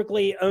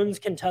historically owns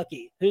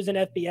Kentucky, who's an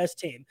FBS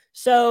team.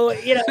 So,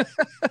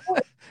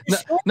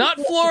 not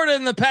Florida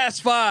in the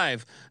past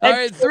 5. All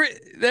right, 3.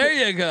 There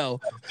you go.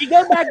 You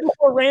go back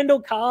before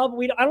Randall Cobb.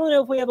 I don't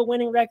know if we have a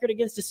winning record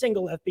against a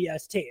single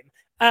FBS team.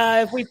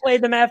 If we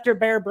played them after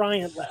Bear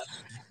Bryant left.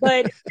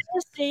 But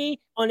Tennessee,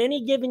 on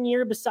any given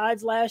year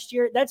besides last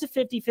year, that's a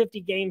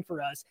 50-50 game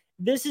for us.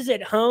 This is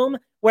at home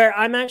where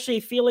I'm actually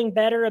feeling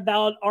better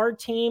about our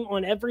team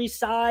on every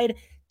side.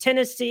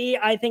 Tennessee,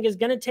 I think, is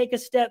going to take a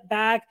step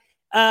back.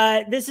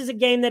 This is a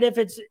game that if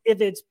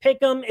it's pick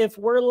 'em, if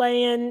we're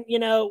laying,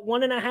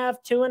 1.5,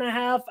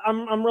 2.5,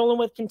 I'm rolling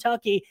with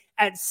Kentucky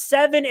at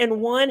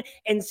 7-1,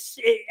 and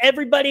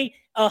everybody,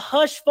 a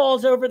hush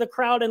falls over the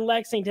crowd in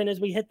Lexington as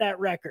we hit that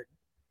record.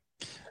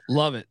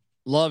 Love it.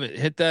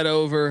 Hit that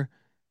over.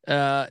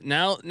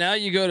 Now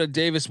you go to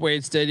Davis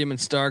Wade Stadium in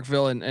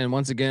Starkville, and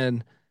once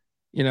again,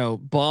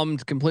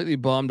 completely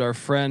bummed. Our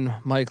friend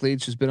Mike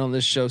Leach, who's been on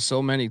this show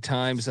so many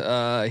times,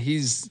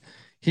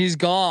 he's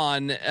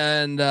gone.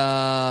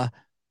 And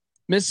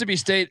Mississippi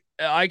State,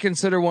 I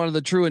consider one of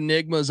the true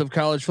enigmas of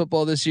college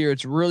football this year.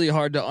 It's really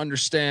hard to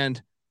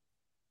understand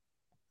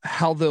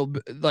how they'll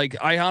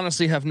I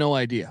honestly have no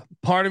idea.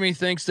 Part of me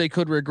thinks they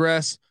could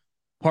regress.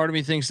 Part of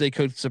me thinks they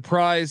could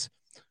surprise.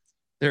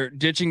 They're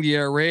ditching the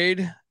air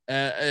raid.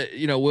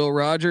 Will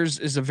Rogers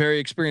is a very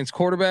experienced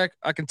quarterback.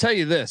 I can tell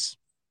you this.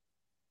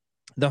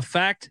 The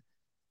fact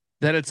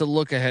that it's a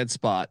look ahead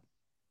spot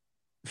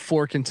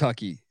for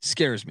Kentucky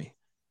scares me,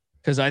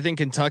 because I think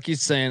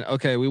Kentucky's saying,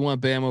 okay, we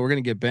want Bama. We're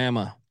going to get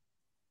Bama.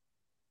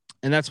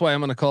 And that's why I'm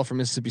going to call for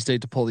Mississippi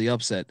State to pull the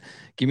upset.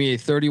 Give me a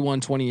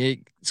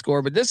 31-28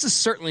 score, but this is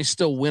certainly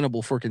still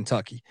winnable for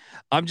Kentucky.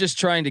 I'm just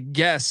trying to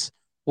guess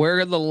where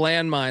are the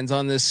landmines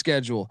on this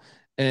schedule.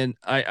 And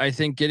I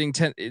think getting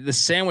the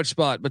sandwich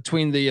spot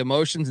between the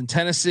emotions in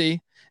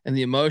Tennessee and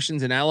the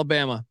emotions in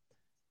Alabama,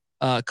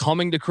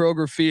 coming to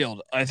Kroger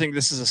Field. I think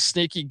this is a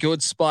sneaky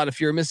good spot.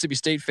 If you're a Mississippi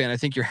State fan, I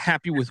think you're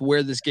happy with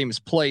where this game is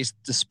placed,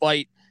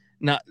 despite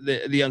not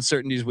the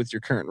uncertainties with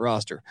your current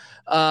roster.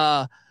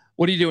 What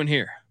are you doing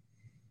here?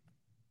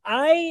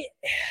 If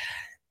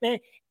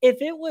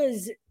it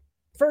was,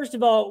 first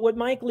of all, what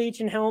Mike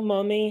Leach and Hal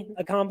Mumme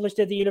accomplished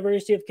at the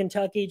University of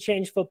Kentucky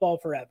changed football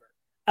forever.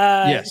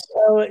 Yes.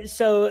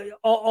 So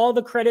all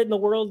the credit in the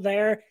world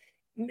there.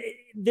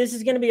 This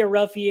is going to be a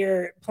rough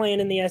year playing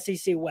in the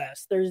SEC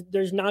West.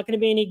 There's not going to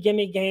be any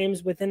gimme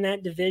games within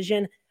that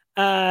division.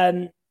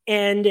 And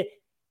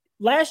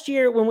last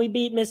year when we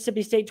beat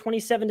Mississippi State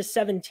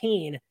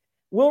 27-17,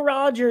 Will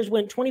Rogers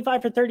went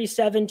 25 for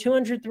 37,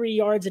 203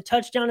 yards, a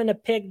touchdown and a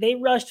pick. They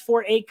rushed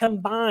for a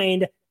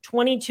combined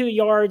 22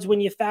 yards when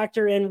you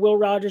factor in Will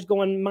Rogers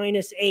going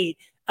 -8.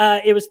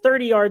 It was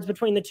 30 yards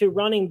between the two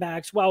running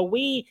backs, while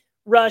we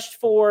rushed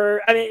for,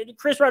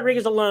 Chris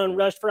Rodriguez alone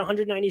rushed for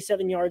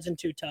 197 yards and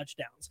 2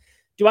 touchdowns.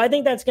 Do I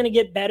think that's going to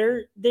get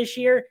better this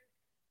year?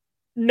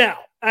 No.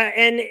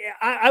 And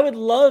I would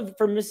love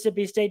for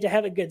Mississippi State to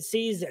have a good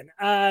season.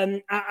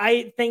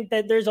 I think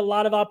that there's a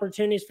lot of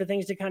opportunities for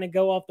things to kind of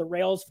go off the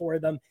rails for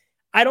them.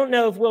 I don't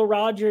know if Will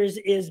Rogers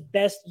is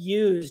best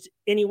used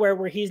anywhere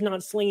where he's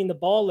not slinging the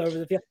ball over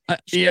the field.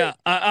 Yeah,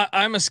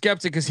 I'm a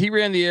skeptic because he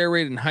ran the air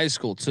raid in high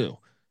school too.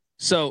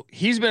 So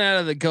he's been out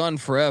of the gun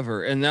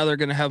forever, and now they're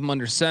going to have him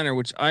under center,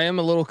 which I am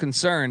a little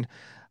concerned.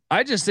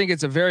 I just think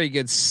it's a very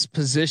good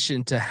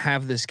position to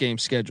have this game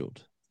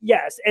scheduled.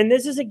 Yes, and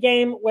this is a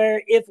game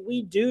where if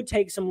we do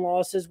take some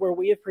losses where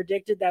we have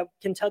predicted that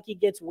Kentucky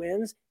gets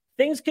wins,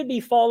 things could be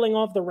falling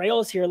off the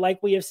rails here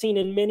like we have seen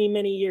in many,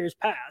 many years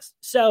past.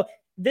 So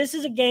this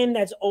is a game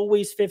that's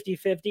always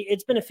 50-50.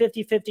 It's been a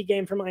 50-50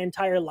 game for my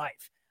entire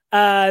life.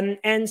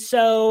 And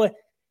so,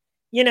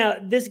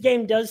 this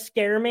game does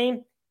scare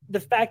me. The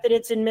fact that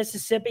it's in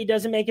Mississippi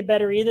doesn't make it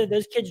better either.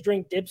 Those kids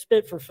drink dip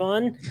spit for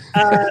fun.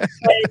 But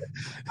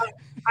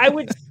I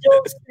would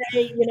still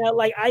say,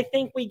 I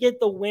think we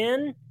get the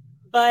win,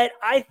 but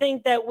I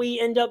think that we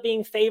end up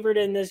being favored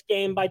in this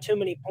game by too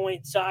many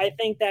points. So I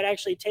think that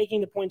actually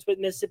taking the points with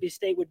Mississippi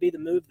State would be the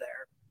move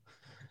there.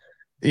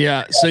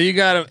 Yeah. So you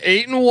got him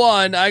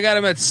 8-1. I got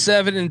him at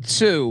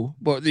 7-2,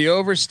 but the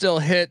over still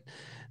hit.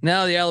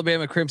 Now the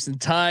Alabama Crimson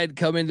Tide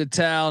come into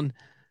town.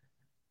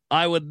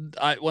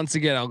 Once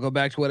again, I'll go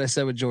back to what I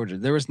said with Georgia.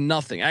 There was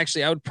nothing.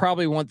 Actually, I would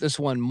probably want this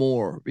one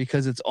more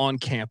because it's on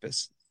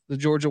campus. The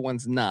Georgia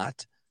one's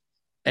not.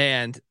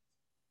 And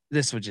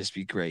this would just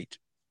be great.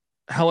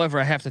 However,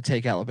 I have to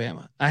take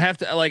Alabama. I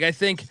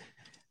think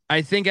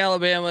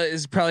Alabama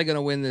is probably going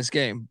to win this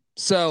game.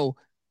 So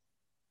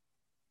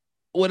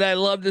would I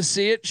love to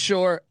see it?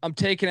 Sure. I'm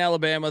taking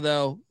Alabama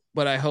though,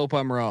 but I hope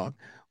I'm wrong.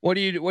 What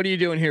are you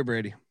doing here,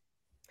 Brady?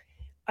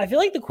 I feel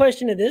like the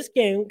question of this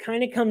game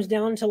kind of comes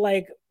down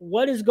to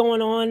what is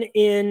going on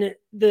in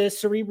the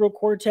cerebral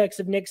cortex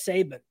of Nick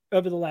Saban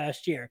over the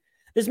last year.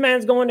 This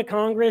man's going to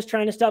Congress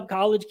trying to stop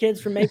college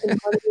kids from making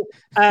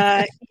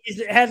money.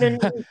 He's having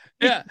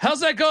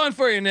how's that going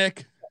for you,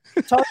 Nick?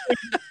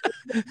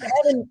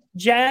 Having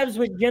jabs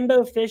with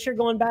Jimbo Fisher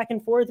going back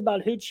and forth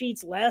about who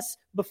cheats less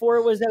before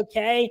it was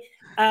okay.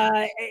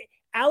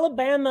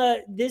 Alabama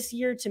this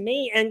year to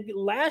me, and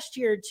last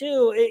year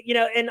too,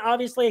 and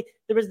obviously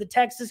there was the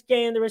Texas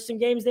game. There were some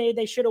games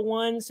they should have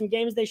won, some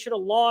games they should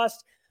have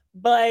lost,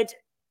 but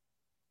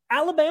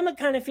Alabama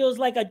kind of feels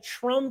like a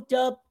trumped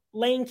up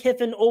Lane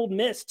Kiffin Ole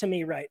Miss to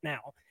me right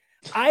now.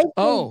 I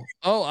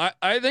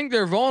think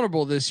they're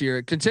vulnerable this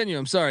year. Continue.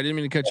 I'm sorry. I didn't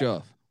mean to cut you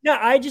off. No,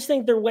 I just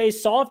think they're way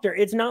softer.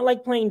 It's not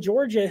like playing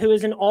Georgia, who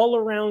is an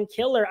all-around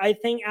killer. I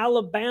think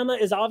Alabama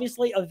is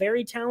obviously a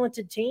very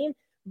talented team,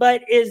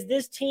 but is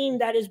this team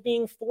that is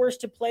being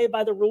forced to play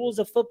by the rules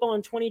of football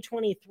in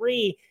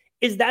 2023,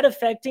 is that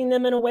affecting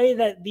them in a way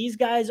that these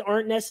guys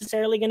aren't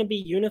necessarily going to be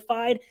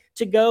unified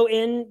to go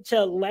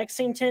into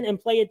Lexington and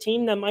play a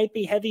team that might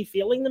be heavy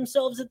feeling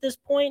themselves at this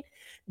point?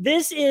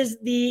 This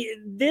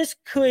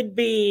could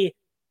be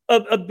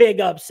a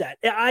big upset.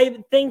 I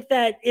think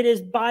that it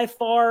is by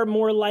far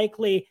more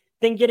likely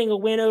than getting a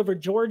win over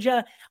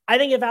Georgia. I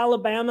think if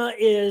Alabama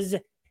is,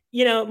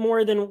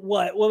 more than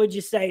what would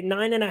you say,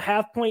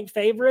 9.5 point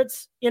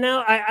favorites?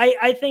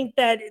 I think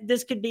that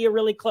this could be a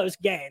really close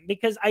game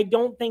because I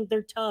don't think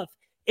they're tough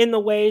in the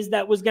ways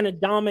that was going to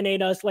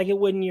dominate us like it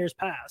would in years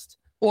past.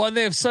 Well, and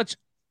they have such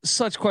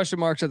question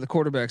marks at the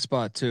quarterback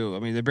spot too. I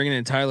mean, they're bringing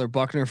in Tyler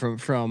Buckner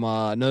from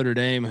Notre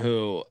Dame,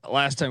 who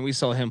last time we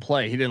saw him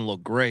play, he didn't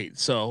look great.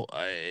 So,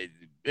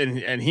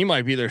 and he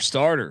might be their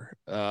starter.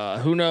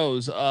 Who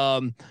knows?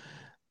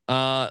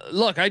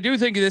 Look, I do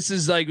think this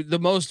is like the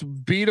most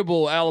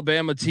beatable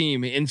Alabama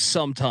team in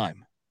some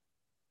time.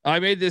 I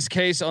made this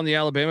case on the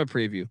Alabama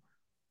preview.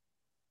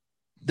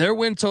 Their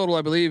win total,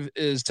 I believe,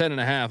 is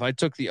 10.5. I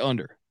took the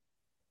under.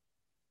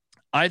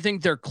 I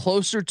think they're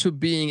closer to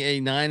being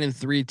a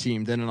 9-3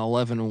 team than an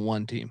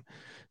 11-1 team.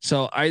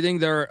 So I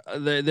think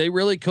they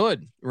really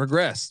could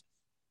regress.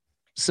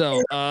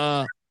 So,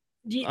 what's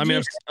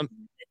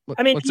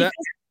that?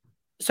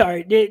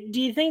 Sorry.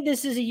 Do you think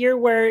this is a year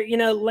where,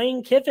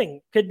 Lane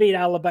Kiffin could beat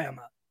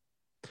Alabama?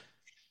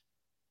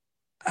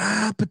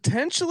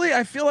 Potentially.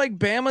 I feel like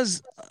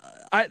Bama's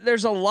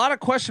there's a lot of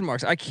question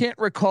marks. I can't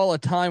recall a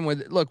time where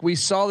we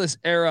saw this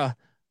era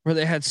where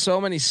they had so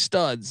many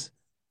studs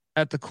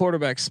at the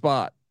quarterback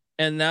spot.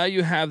 And now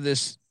you have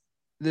this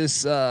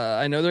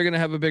I know they're going to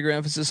have a bigger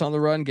emphasis on the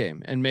run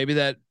game, and maybe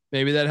that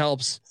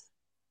helps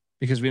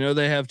because we know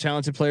they have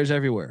talented players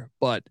everywhere,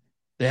 but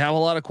they have a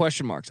lot of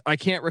question marks. I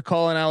can't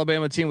recall an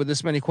Alabama team with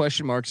this many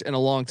question marks in a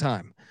long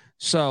time.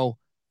 So,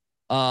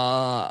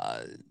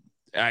 I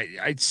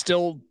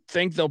still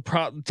think they'll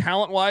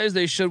talent wise,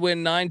 they should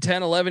win 9,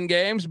 10, 11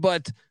 games,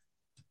 but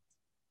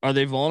are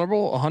they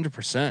vulnerable?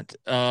 100%.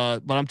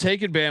 But I'm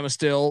taking Bama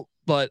still,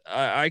 but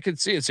I could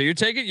see it. So you're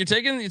taking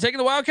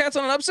the Wildcats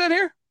on an upset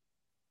here?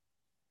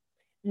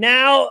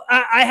 Now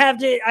I have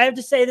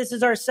to say this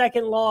is our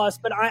second loss,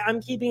 but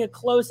I'm keeping a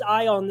close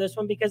eye on this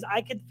one because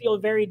I could feel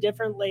very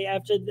differently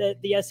after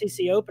the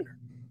SEC opener.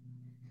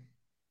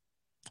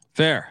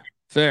 Fair.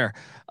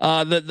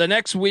 The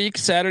next week,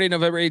 Saturday,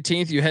 November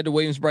 18th, you head to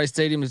Williams-Brice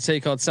Stadium to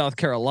take on South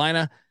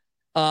Carolina.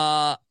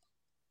 I'll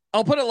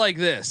put it like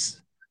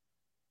this.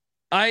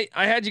 I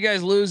had you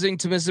guys losing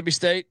to Mississippi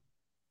State.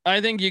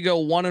 I think you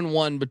go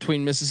 1-1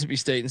 between Mississippi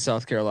State and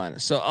South Carolina.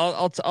 So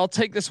I'll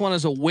take this one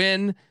as a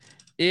win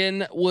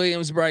in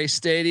Williams-Brice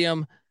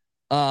Stadium.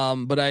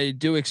 But I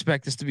do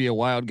expect this to be a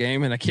wild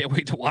game, and I can't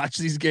wait to watch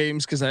these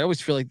games because I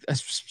always feel like,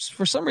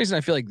 for some reason,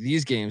 I feel like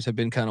these games have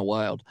been kind of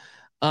wild.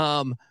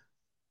 What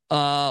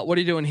are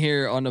you doing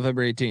here on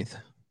November 18th?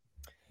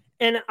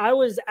 And I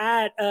was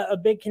at a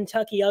big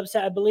Kentucky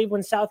upset, I believe,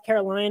 when South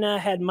Carolina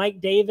had Mike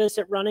Davis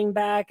at running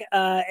back,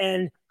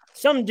 and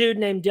some dude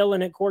named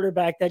Dylan at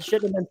quarterback that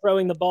shouldn't have been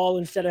throwing the ball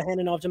instead of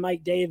handing off to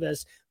Mike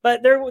Davis.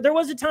 But there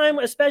was a time,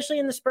 especially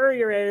in the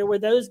Spurrier area, where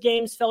those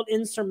games felt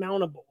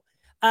insurmountable.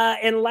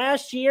 And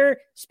last year,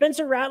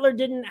 Spencer Rattler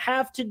didn't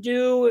have to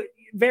do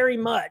very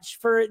much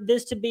for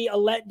this to be a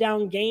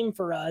letdown game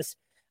for us.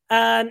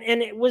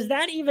 And was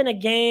that even a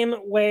game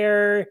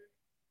where,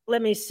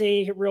 let me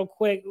see real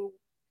quick.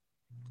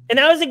 And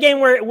that was a game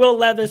where Will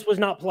Levis was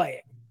not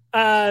playing,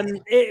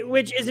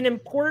 which is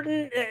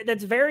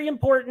that's very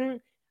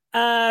important.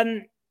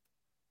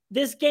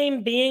 This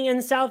game being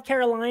in South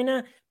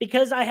Carolina,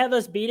 because I have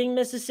us beating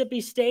Mississippi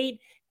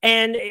State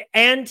and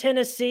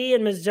Tennessee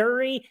and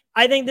Missouri,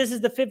 I think this is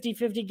the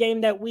 50-50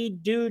 game that we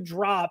do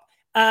drop,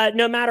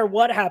 no matter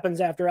what happens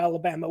after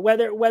Alabama,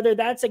 whether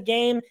that's a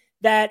game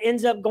that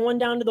ends up going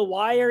down to the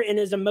wire and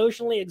is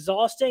emotionally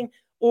exhausting,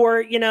 or,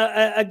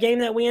 a game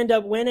that we end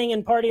up winning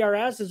and party our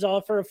asses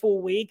off for a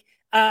full week.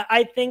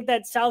 I think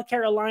that South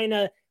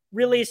Carolina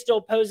really still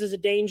poses a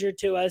danger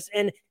to us.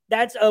 And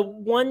that's a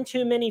one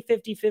too many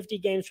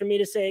 50-50 games for me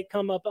to say it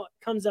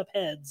comes up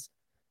heads.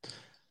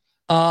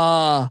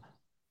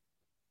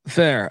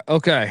 Fair.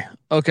 Okay.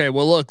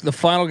 Well, look, the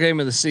final game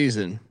of the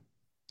season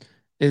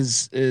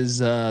is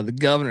the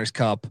Governor's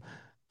Cup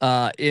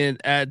at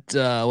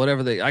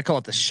whatever I call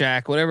it, the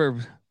Shack,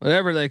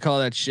 whatever they call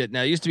that shit.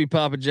 Now, it used to be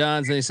Papa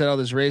John's. And they said all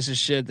this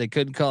racist shit. They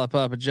couldn't call it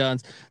Papa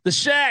John's. The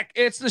Shack.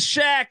 It's the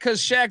Shack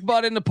because Shack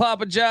bought into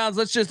Papa John's.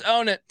 Let's just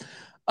own it.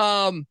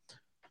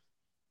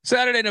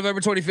 Saturday,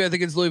 November 25th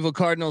against Louisville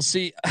Cardinals.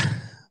 See,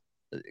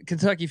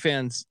 Kentucky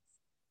fans,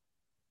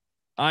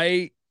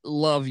 I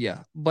love you,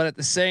 but at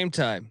the same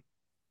time,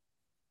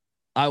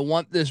 I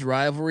want this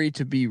rivalry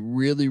to be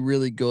really,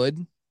 really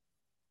good.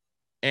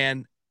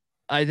 And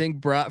I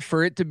think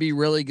for it to be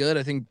really good,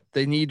 I think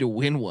they need to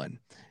win one.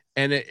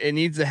 And it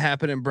needs to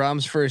happen in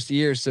Brahms' first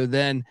year. So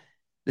then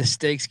the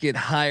stakes get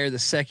higher the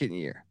second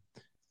year.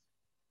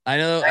 I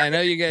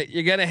know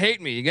you're going to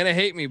hate me. You're going to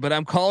hate me, but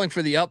I'm calling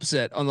for the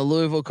upset on the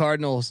Louisville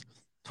Cardinals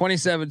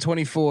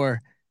 27-24.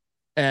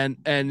 And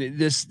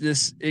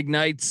this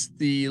ignites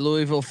the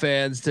Louisville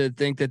fans to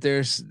think that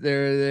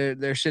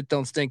their shit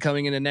don't stink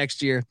coming into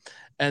next year.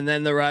 And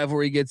then the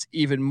rivalry gets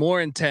even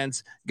more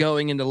intense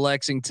going into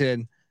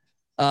Lexington.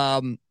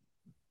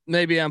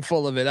 Maybe I'm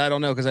full of it. I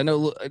don't know, because I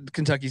know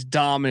Kentucky's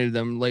dominated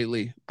them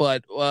lately.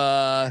 But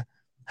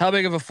how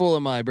big of a fool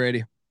am I,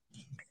 Brady?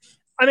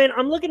 I mean,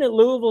 I'm looking at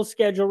Louisville's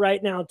schedule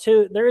right now,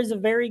 too. There is a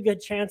very good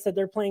chance that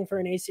they're playing for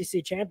an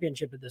ACC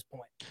championship at this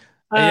point.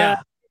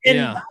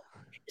 Yeah.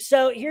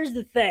 So here's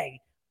the thing.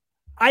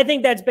 I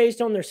think that's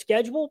based on their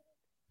schedule.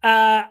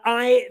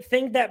 I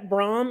think that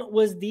Braum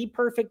was the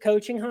perfect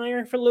coaching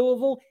hire for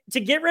Louisville. To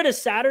get rid of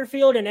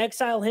Satterfield and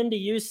exile him to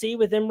UC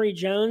with Emory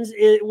Jones,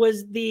 it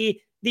was the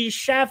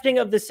shafting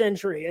of the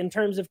century in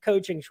terms of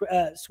coaching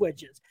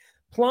switches.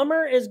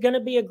 Plummer is going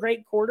to be a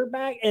great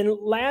quarterback. And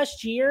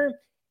last year,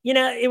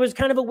 it was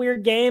kind of a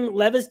weird game.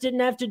 Levis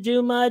didn't have to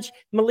do much.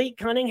 Malik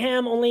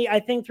Cunningham only,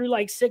 I think, threw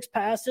like 6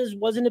 passes,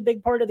 wasn't a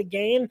big part of the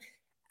game.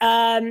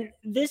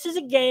 This is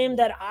a game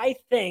that I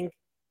think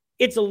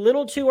it's a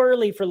little too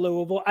early for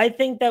Louisville. I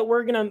think that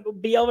we're going to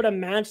be able to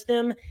match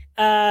them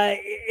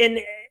in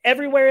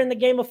everywhere in the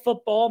game of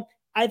football.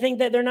 I think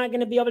that they're not going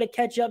to be able to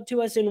catch up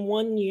to us in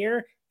 1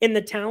 year in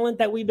the talent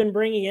that we've been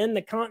bringing in,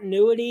 the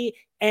continuity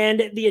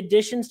and the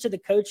additions to the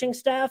coaching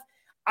staff.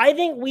 I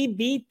think we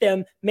beat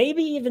them,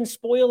 maybe even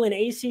spoil an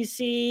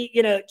ACC,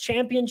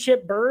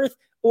 championship berth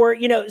or,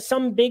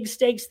 some big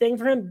stakes thing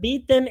for him,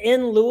 beat them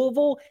in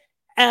Louisville.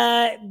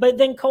 But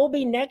then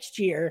Colby next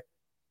year,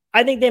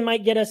 I think they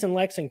might get us in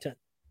Lexington.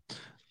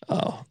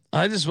 Oh,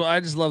 I just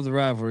love the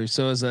rivalry.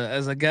 So as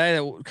a guy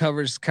that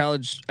covers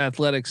college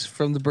athletics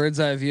from the bird's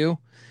eye view,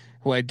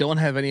 who I don't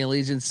have any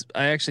allegiance,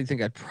 I actually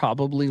think I'd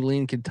probably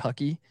lean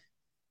Kentucky.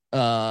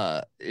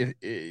 As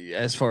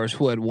far as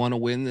who I'd want to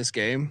win this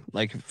game,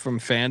 like from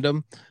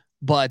fandom,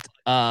 but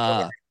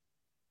I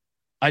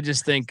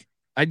just think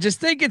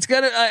it's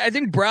gonna. I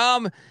think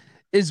Braum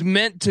is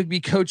meant to be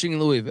coaching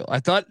Louisville. I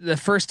thought the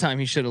first time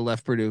he should have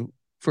left Purdue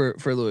for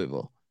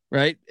Louisville,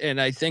 right? And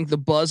I think the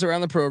buzz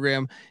around the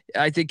program,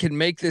 I think, can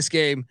make this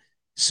game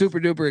super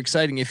duper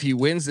exciting if he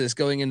wins this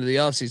going into the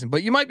offseason.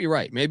 But you might be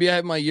right. Maybe I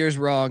have my years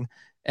wrong.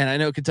 And I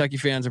know Kentucky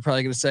fans are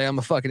probably going to say I'm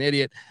a fucking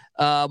idiot.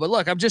 But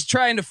look, I'm just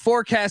trying to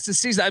forecast the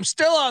season. I'm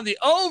still on the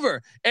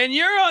over and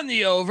you're on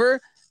the over.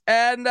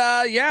 And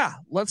yeah,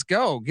 let's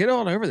go. Get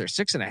on over there.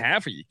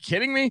 6.5. Are you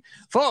kidding me?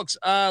 Folks,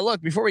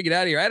 look, before we get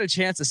out of here, I had a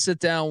chance to sit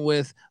down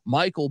with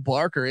Michael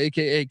Barker,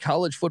 AKA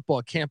College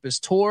Football Campus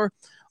Tour,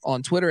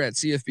 on Twitter at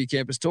CFB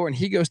Campus Tour. And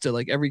he goes to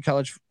like every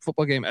college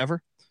football game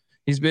ever.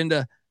 He's been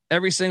to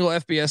every single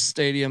FBS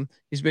stadium.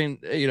 He's been,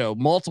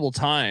 multiple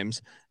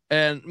times.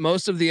 And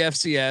most of the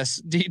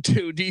FCS,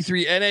 D2,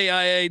 D3,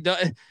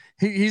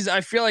 NAIA,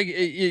 I feel like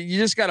you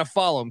just got to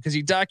follow him because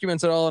he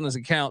documents it all on his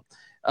account.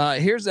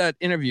 Here's that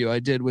interview I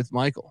did with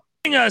Michael.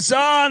 Us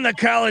on the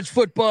college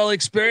football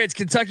experience,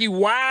 Kentucky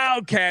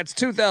Wildcats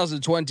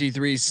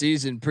 2023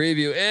 season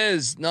preview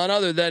is none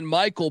other than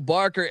Michael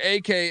Barker,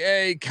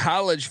 aka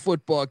College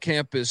Football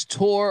Campus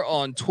Tour,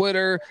 on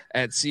Twitter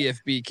at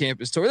CFB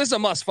Campus Tour. This is a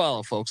must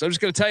follow, folks. I'm just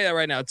going to tell you that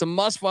right now. It's a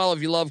must follow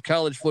if you love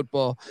college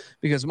football,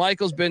 because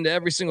Michael's been to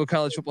every single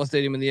college football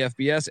stadium in the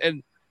FBS,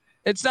 and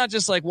it's not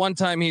just like one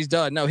time he's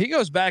done. No, he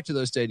goes back to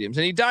those stadiums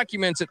and he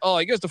documents it all.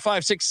 He goes to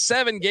 5, 6,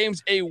 7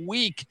 games a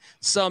week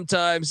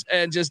sometimes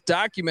and just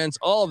documents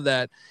all of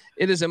that.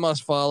 It is a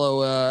must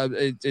follow.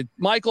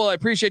 Michael, I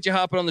appreciate you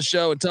hopping on the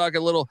show and talking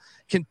a little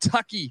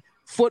Kentucky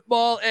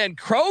football and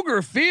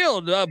Kroger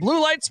Field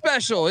blue light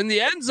special in the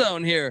end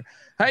zone here.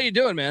 How you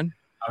doing, man?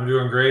 I'm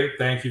doing great.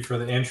 Thank you for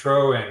the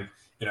intro. And,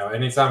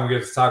 anytime we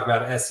get to talk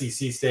about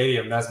SEC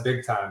Stadium, that's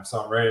big time.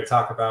 So I'm ready to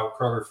talk about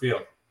Kroger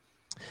Field.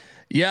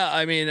 Yeah,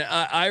 I mean,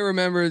 I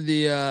remember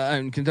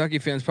and Kentucky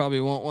fans probably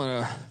won't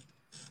want to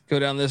go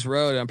down this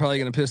road. I'm probably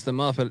going to piss them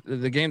off. But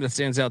the game that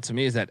stands out to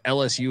me is that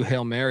LSU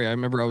Hail Mary. I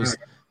remember I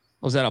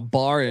was at a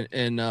bar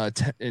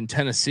in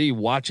Tennessee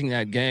watching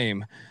that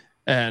game,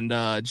 and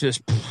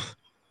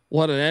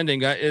what an ending!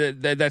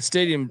 That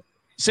stadium,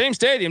 same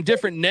stadium,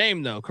 different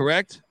name though,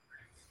 correct?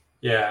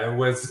 Yeah,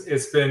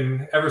 it's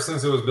been ever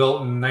since it was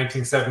built in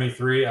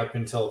 1973 up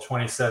until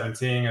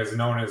 2017, as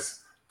known as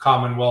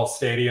Commonwealth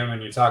Stadium.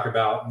 And you talk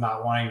about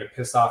not wanting to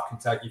piss off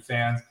Kentucky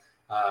fans.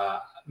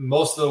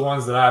 Most of the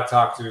ones that I've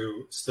talked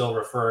to still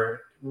refer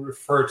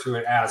to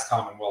it as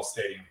Commonwealth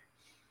Stadium.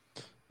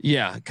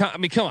 Yeah, I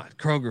mean, come on,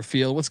 Kroger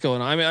Field. What's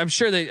going on? I mean, I'm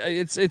sure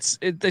they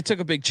took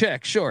a big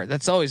check. Sure,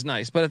 that's always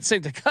nice, but at the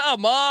same time,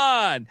 come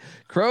on,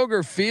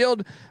 Kroger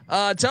Field.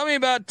 Tell me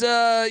about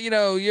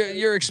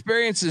your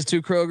experiences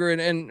to Kroger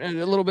and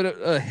a little bit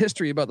of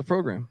history about the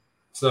program.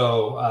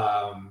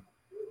 So,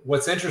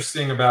 what's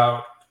interesting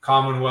about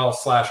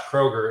Commonwealth /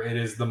 Kroger, it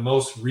is the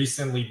most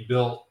recently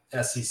built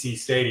SEC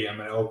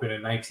stadium, and it opened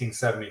in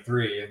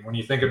 1973. And when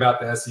you think about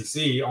the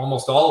SEC,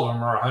 almost all of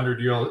them are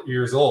 100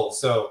 years old.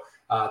 So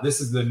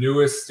this is the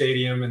newest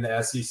stadium in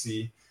the SEC.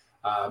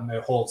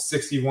 It holds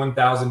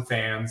 61,000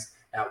 fans.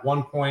 At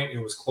one point, it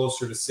was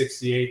closer to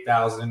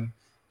 68,000. In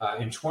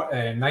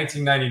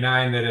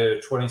 1999, they did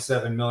a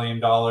 $27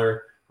 million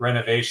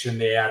renovation.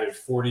 They added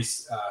 40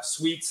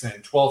 suites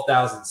and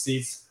 12,000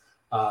 seats.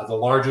 The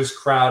largest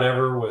crowd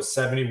ever was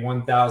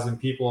 71,000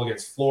 people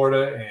against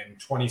Florida in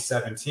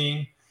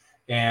 2017.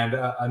 And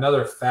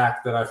another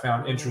fact that I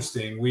found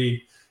interesting,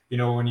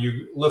 when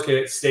you look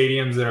at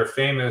stadiums that are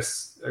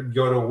famous,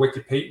 go to a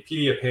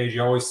Wikipedia page,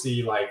 you always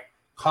see like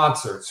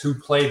concerts, who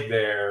played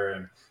there,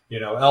 and,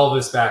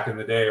 Elvis back in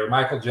the day or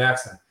Michael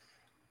Jackson.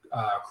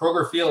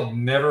 Kroger Field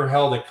never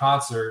held a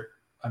concert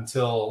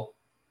until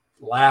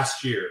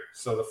last year.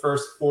 So the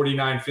first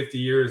 49, 50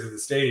 years of the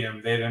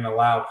stadium, they didn't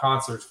allow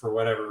concerts for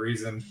whatever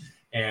reason.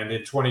 And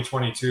in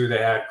 2022, they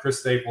had Chris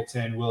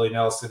Stapleton, Willie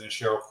Nelson, and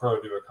Sheryl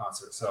Crow do a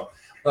concert. So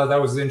I thought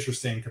that was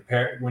interesting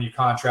when you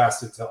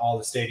contrast it to all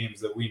the stadiums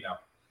that we know.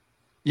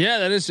 Yeah,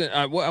 that is.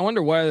 I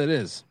wonder why that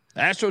is.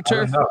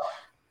 AstroTurf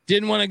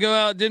didn't want to go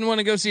out, didn't want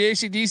to go see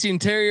AC/DC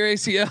and tear your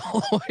ACL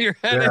while you're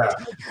at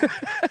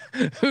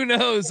it. Who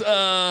knows?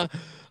 So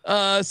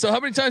how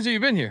many times have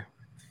you been here?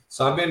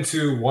 So I've been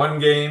to one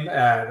game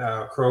at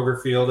Kroger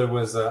Field. It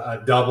was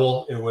a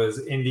double. It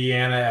was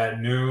Indiana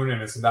at noon,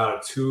 and it's about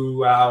a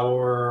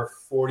 2-hour,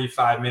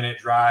 45-minute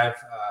drive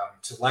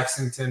to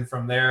Lexington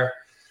from there.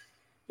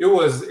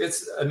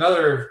 It's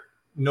another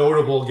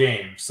notable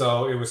game.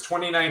 So it was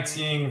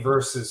 2019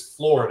 versus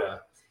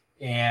Florida.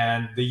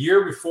 And the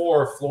year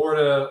before,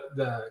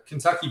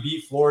 Kentucky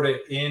beat Florida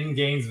in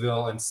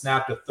Gainesville and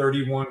snapped a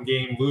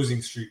 31-game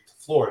losing streak to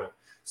Florida.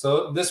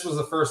 So this was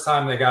the first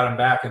time they got them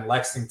back in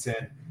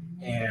Lexington.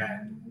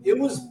 And it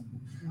was,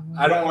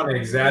 I don't want to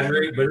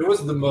exaggerate, but it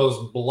was the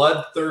most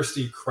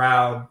bloodthirsty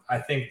crowd I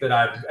think that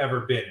I've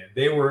ever been in.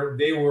 They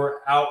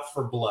were out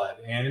for blood,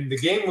 and the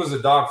game was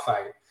a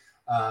dogfight.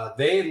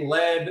 They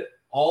led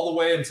all the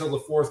way until the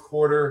fourth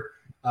quarter.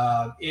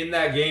 In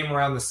that game,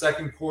 around the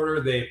second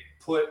quarter, they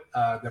put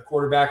the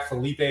quarterback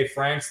Felipe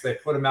Franks. They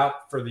put him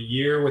out for the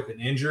year with an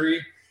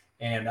injury,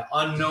 and an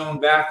unknown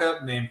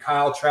backup named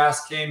Kyle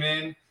Trask came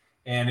in.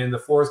 And in the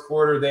fourth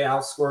quarter, they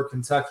outscored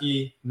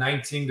Kentucky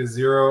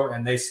 19-0,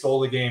 and they stole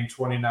the game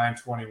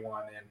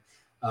 29-21.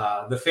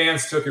 And the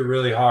fans took it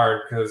really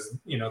hard because,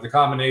 the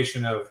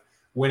combination of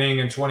winning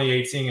in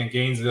 2018 in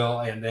Gainesville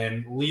and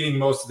then leading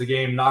most of the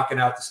game, knocking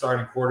out the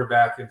starting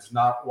quarterback, and to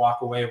not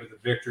walk away with a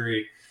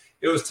victory,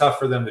 it was tough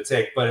for them to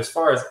take. But as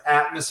far as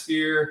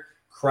atmosphere,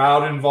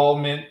 crowd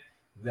involvement,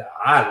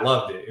 I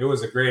loved it. It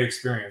was a great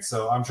experience.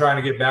 So I'm trying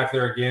to get back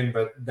there again,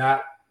 but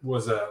that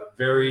was a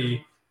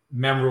very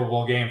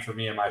memorable game for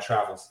me in my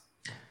travels.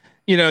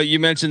 You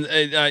mentioned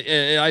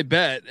I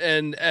bet,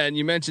 and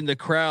you mentioned the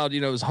crowd.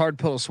 It was a hard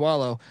pill to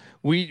swallow.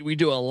 We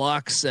do a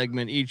lock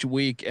segment each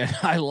week, and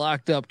I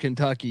locked up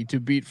Kentucky to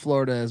beat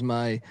Florida as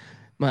my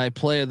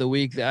play of the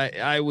week.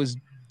 I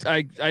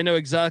know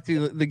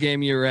exactly the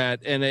game you're at,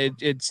 and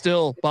it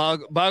still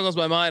boggles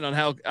my mind on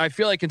how I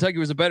feel like Kentucky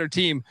was a better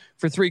team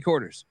for 3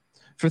 quarters.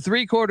 For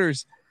 3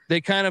 quarters,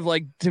 they kind of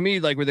like, to me,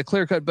 like, were the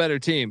clear cut better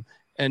team.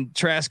 And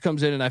Trask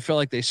comes in, and I felt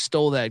like they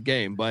stole that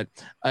game. But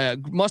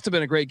must have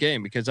been a great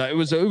game because it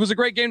was a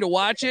great game to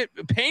watch. It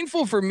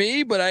painful for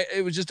me, but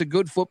it was just a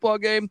good football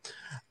game.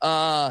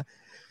 Gotta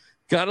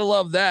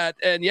love that.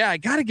 And yeah, I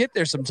gotta get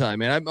there sometime,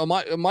 man.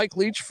 Mike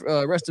Leach,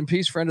 rest in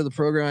peace, friend of the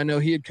program. I know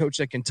he had coached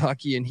at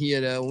Kentucky, and he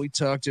had when we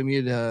talked to him,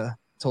 he had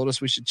told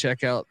us we should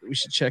check out.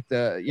 Check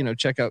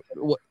out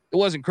what it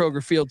wasn't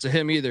Kroger Field to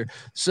him either.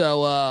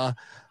 So.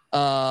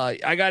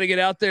 I got to get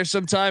out there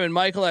sometime. And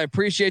Michael, I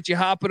appreciate you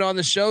hopping on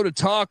the show to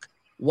talk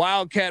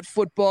Wildcat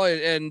football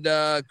and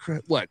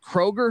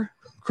Kroger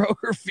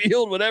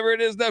Field, whatever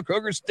it is now,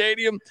 Kroger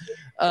Stadium.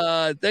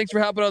 Thanks for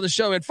hopping on the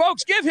show. And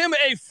folks, give him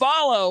a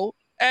follow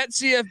at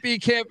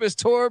CFB Campus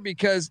Tour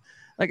because,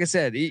 like I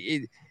said,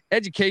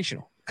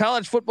 educational,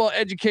 college football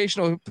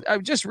educational.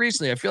 Just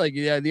recently, I feel like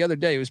the other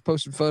day, he was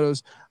posting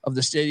photos of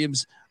the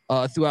stadiums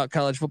throughout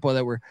college football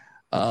that were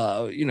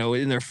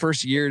in their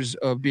first years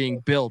of being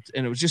built.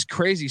 And it was just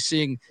crazy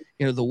seeing,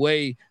 the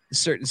way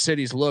certain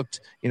cities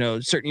looked,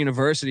 certain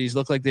universities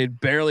looked like they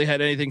barely had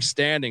anything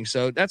standing.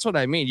 So that's what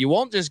I mean. You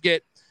won't just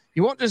get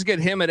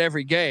him at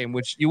every game,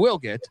 which you will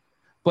get,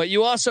 but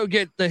you also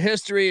get the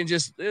history and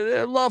just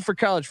love for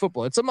college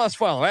football. It's a must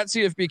follow at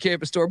CFB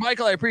Campus Tour.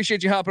 Michael, I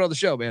appreciate you hopping on the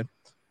show, man.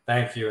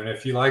 Thank you. And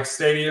if you like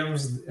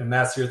stadiums and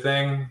that's your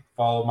thing,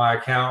 follow my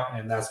account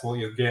and that's what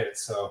you'll get.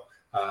 So,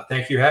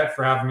 thank you, Het,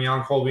 for having me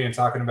on, Colby, and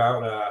talking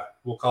about,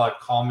 we'll call it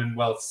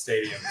Commonwealth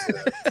Stadium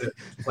to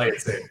play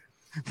it safe.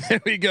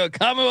 There we go.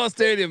 Commonwealth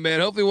Stadium, man.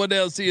 Hopefully one day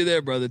I'll see you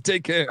there, brother.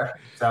 Take care. Right.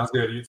 Sounds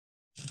good.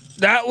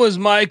 That was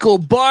Michael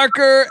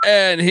Barker.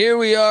 And here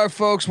we are,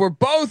 folks. We're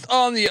both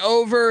on the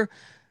over.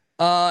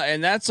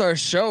 And that's our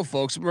show,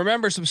 folks.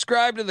 Remember,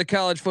 subscribe to the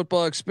College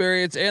Football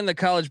Experience and the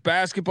College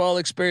Basketball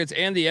Experience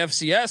and the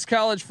FCS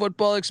College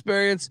Football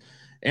Experience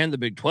and the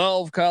Big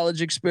 12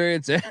 College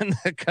Experience and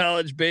the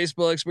College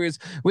Baseball Experience.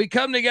 We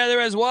come together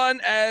as one,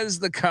 as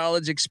the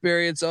College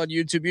Experience on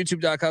YouTube,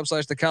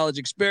 youtube.com/the College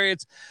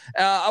Experience.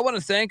 I want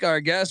to thank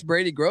our guest,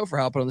 Brady Grove, for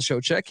hopping on the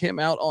show. Check him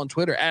out on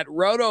Twitter at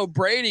Roto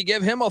Brady.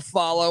 Give him a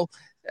follow.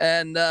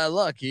 And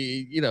look,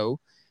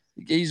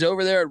 he's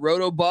over there at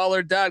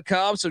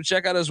rotoballer.com. So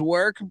check out his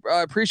work.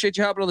 I appreciate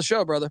you hopping on the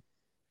show, brother.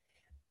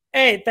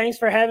 Hey, thanks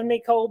for having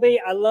me, Colby.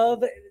 I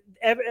love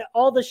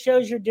all the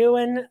shows you're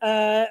doing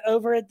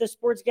over at the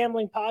Sports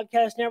Gambling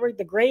Podcast Network,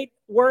 the great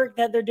work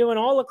that they're doing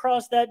all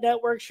across that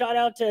network. Shout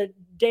out to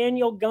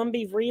Daniel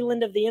Gumby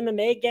Vreeland of the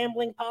MMA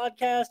Gambling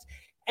Podcast.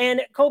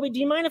 And Colby, do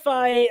you mind if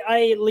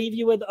I leave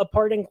you with a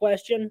parting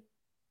question?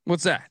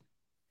 What's that?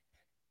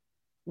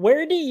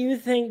 Where do you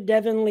think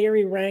Devin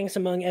Leary ranks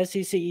among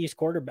SEC East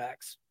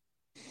quarterbacks?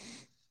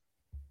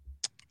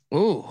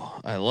 Ooh,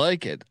 I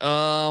like it.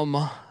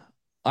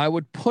 I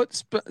would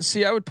put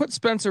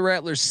Spencer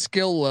Rattler's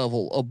skill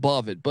level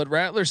above it, but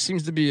Rattler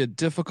seems to be a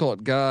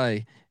difficult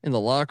guy in the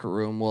locker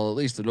room. Well, at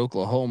least at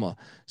Oklahoma.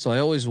 So I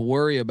always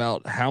worry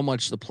about how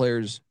much the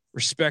players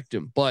respect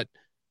him, but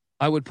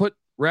I would put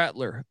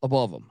Rattler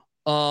above him.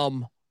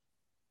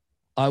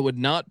 I would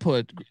not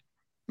put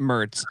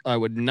Mertz. I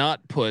would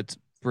not put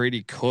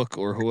Brady Cook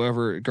or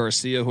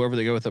Garcia, whoever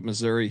they go with at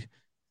Missouri.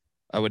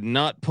 I would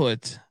not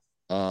put,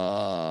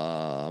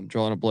 I'm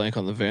drawing a blank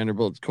on the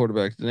Vanderbilt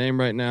quarterback name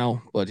right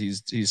now, but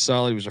he's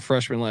solid. He was a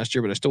freshman last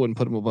year, but I still wouldn't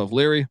put him above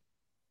Leary.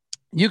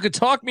 You could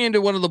talk me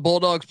into one of the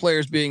Bulldogs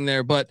players being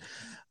there, but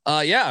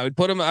I would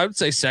put him, I would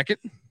say second.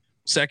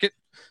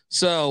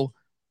 So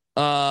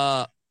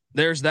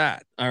there's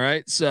that. All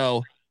right.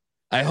 So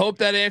I hope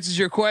that answers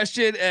your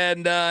question.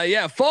 And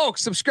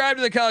folks, subscribe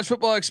to the College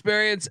Football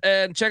Experience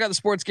and check out the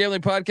Sports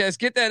Gambling Podcast.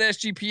 Get that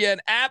SGPN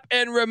app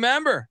and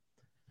remember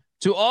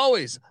to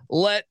always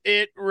let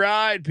it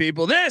ride,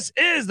 people. This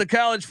is the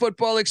College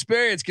Football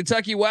Experience,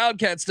 Kentucky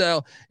Wildcat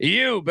style.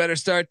 You better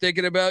start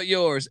thinking about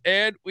yours.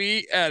 And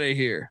we out of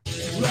here.